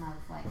dominion of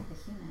like the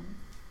human,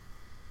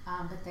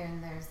 but then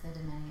there's the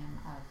dominion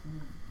of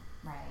me,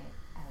 right,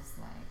 as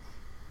like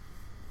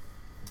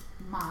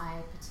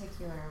my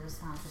particular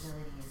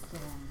responsibilities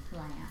given who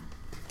I am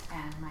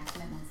and my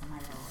commitments and my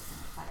roles,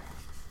 etc.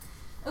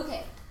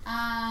 Okay,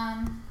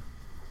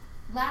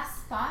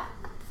 last thought.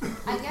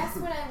 I guess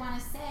what I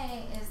want to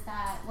say is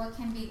that what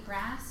can be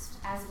grasped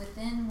as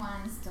within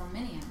one's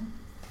dominion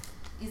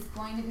is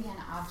going to be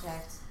an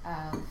object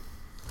of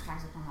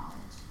practical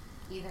knowledge,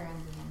 either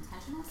in the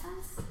intentional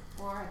sense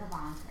or the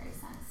voluntary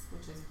sense,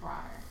 which is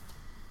broader.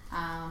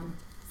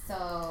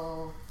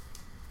 So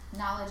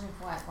knowledge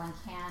of what one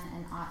can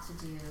and ought to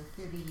do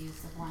through the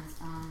use of one's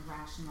own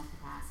rational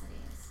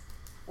capacities,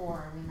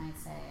 or we might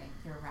say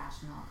your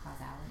rational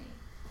causality.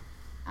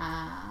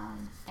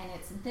 And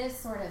it's this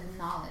sort of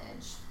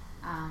knowledge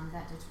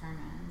that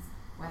determines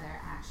whether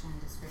action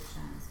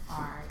descriptions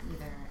are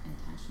either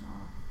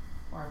intentional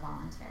or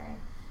voluntary.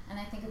 And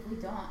I think if we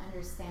don't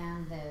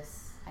understand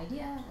this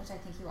idea, which I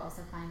think you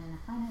also find in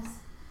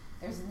Aquinas,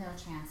 there's no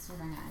chance you're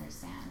going to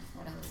understand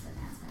what Elizabeth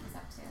Anscombe is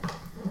up to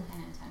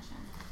in intention.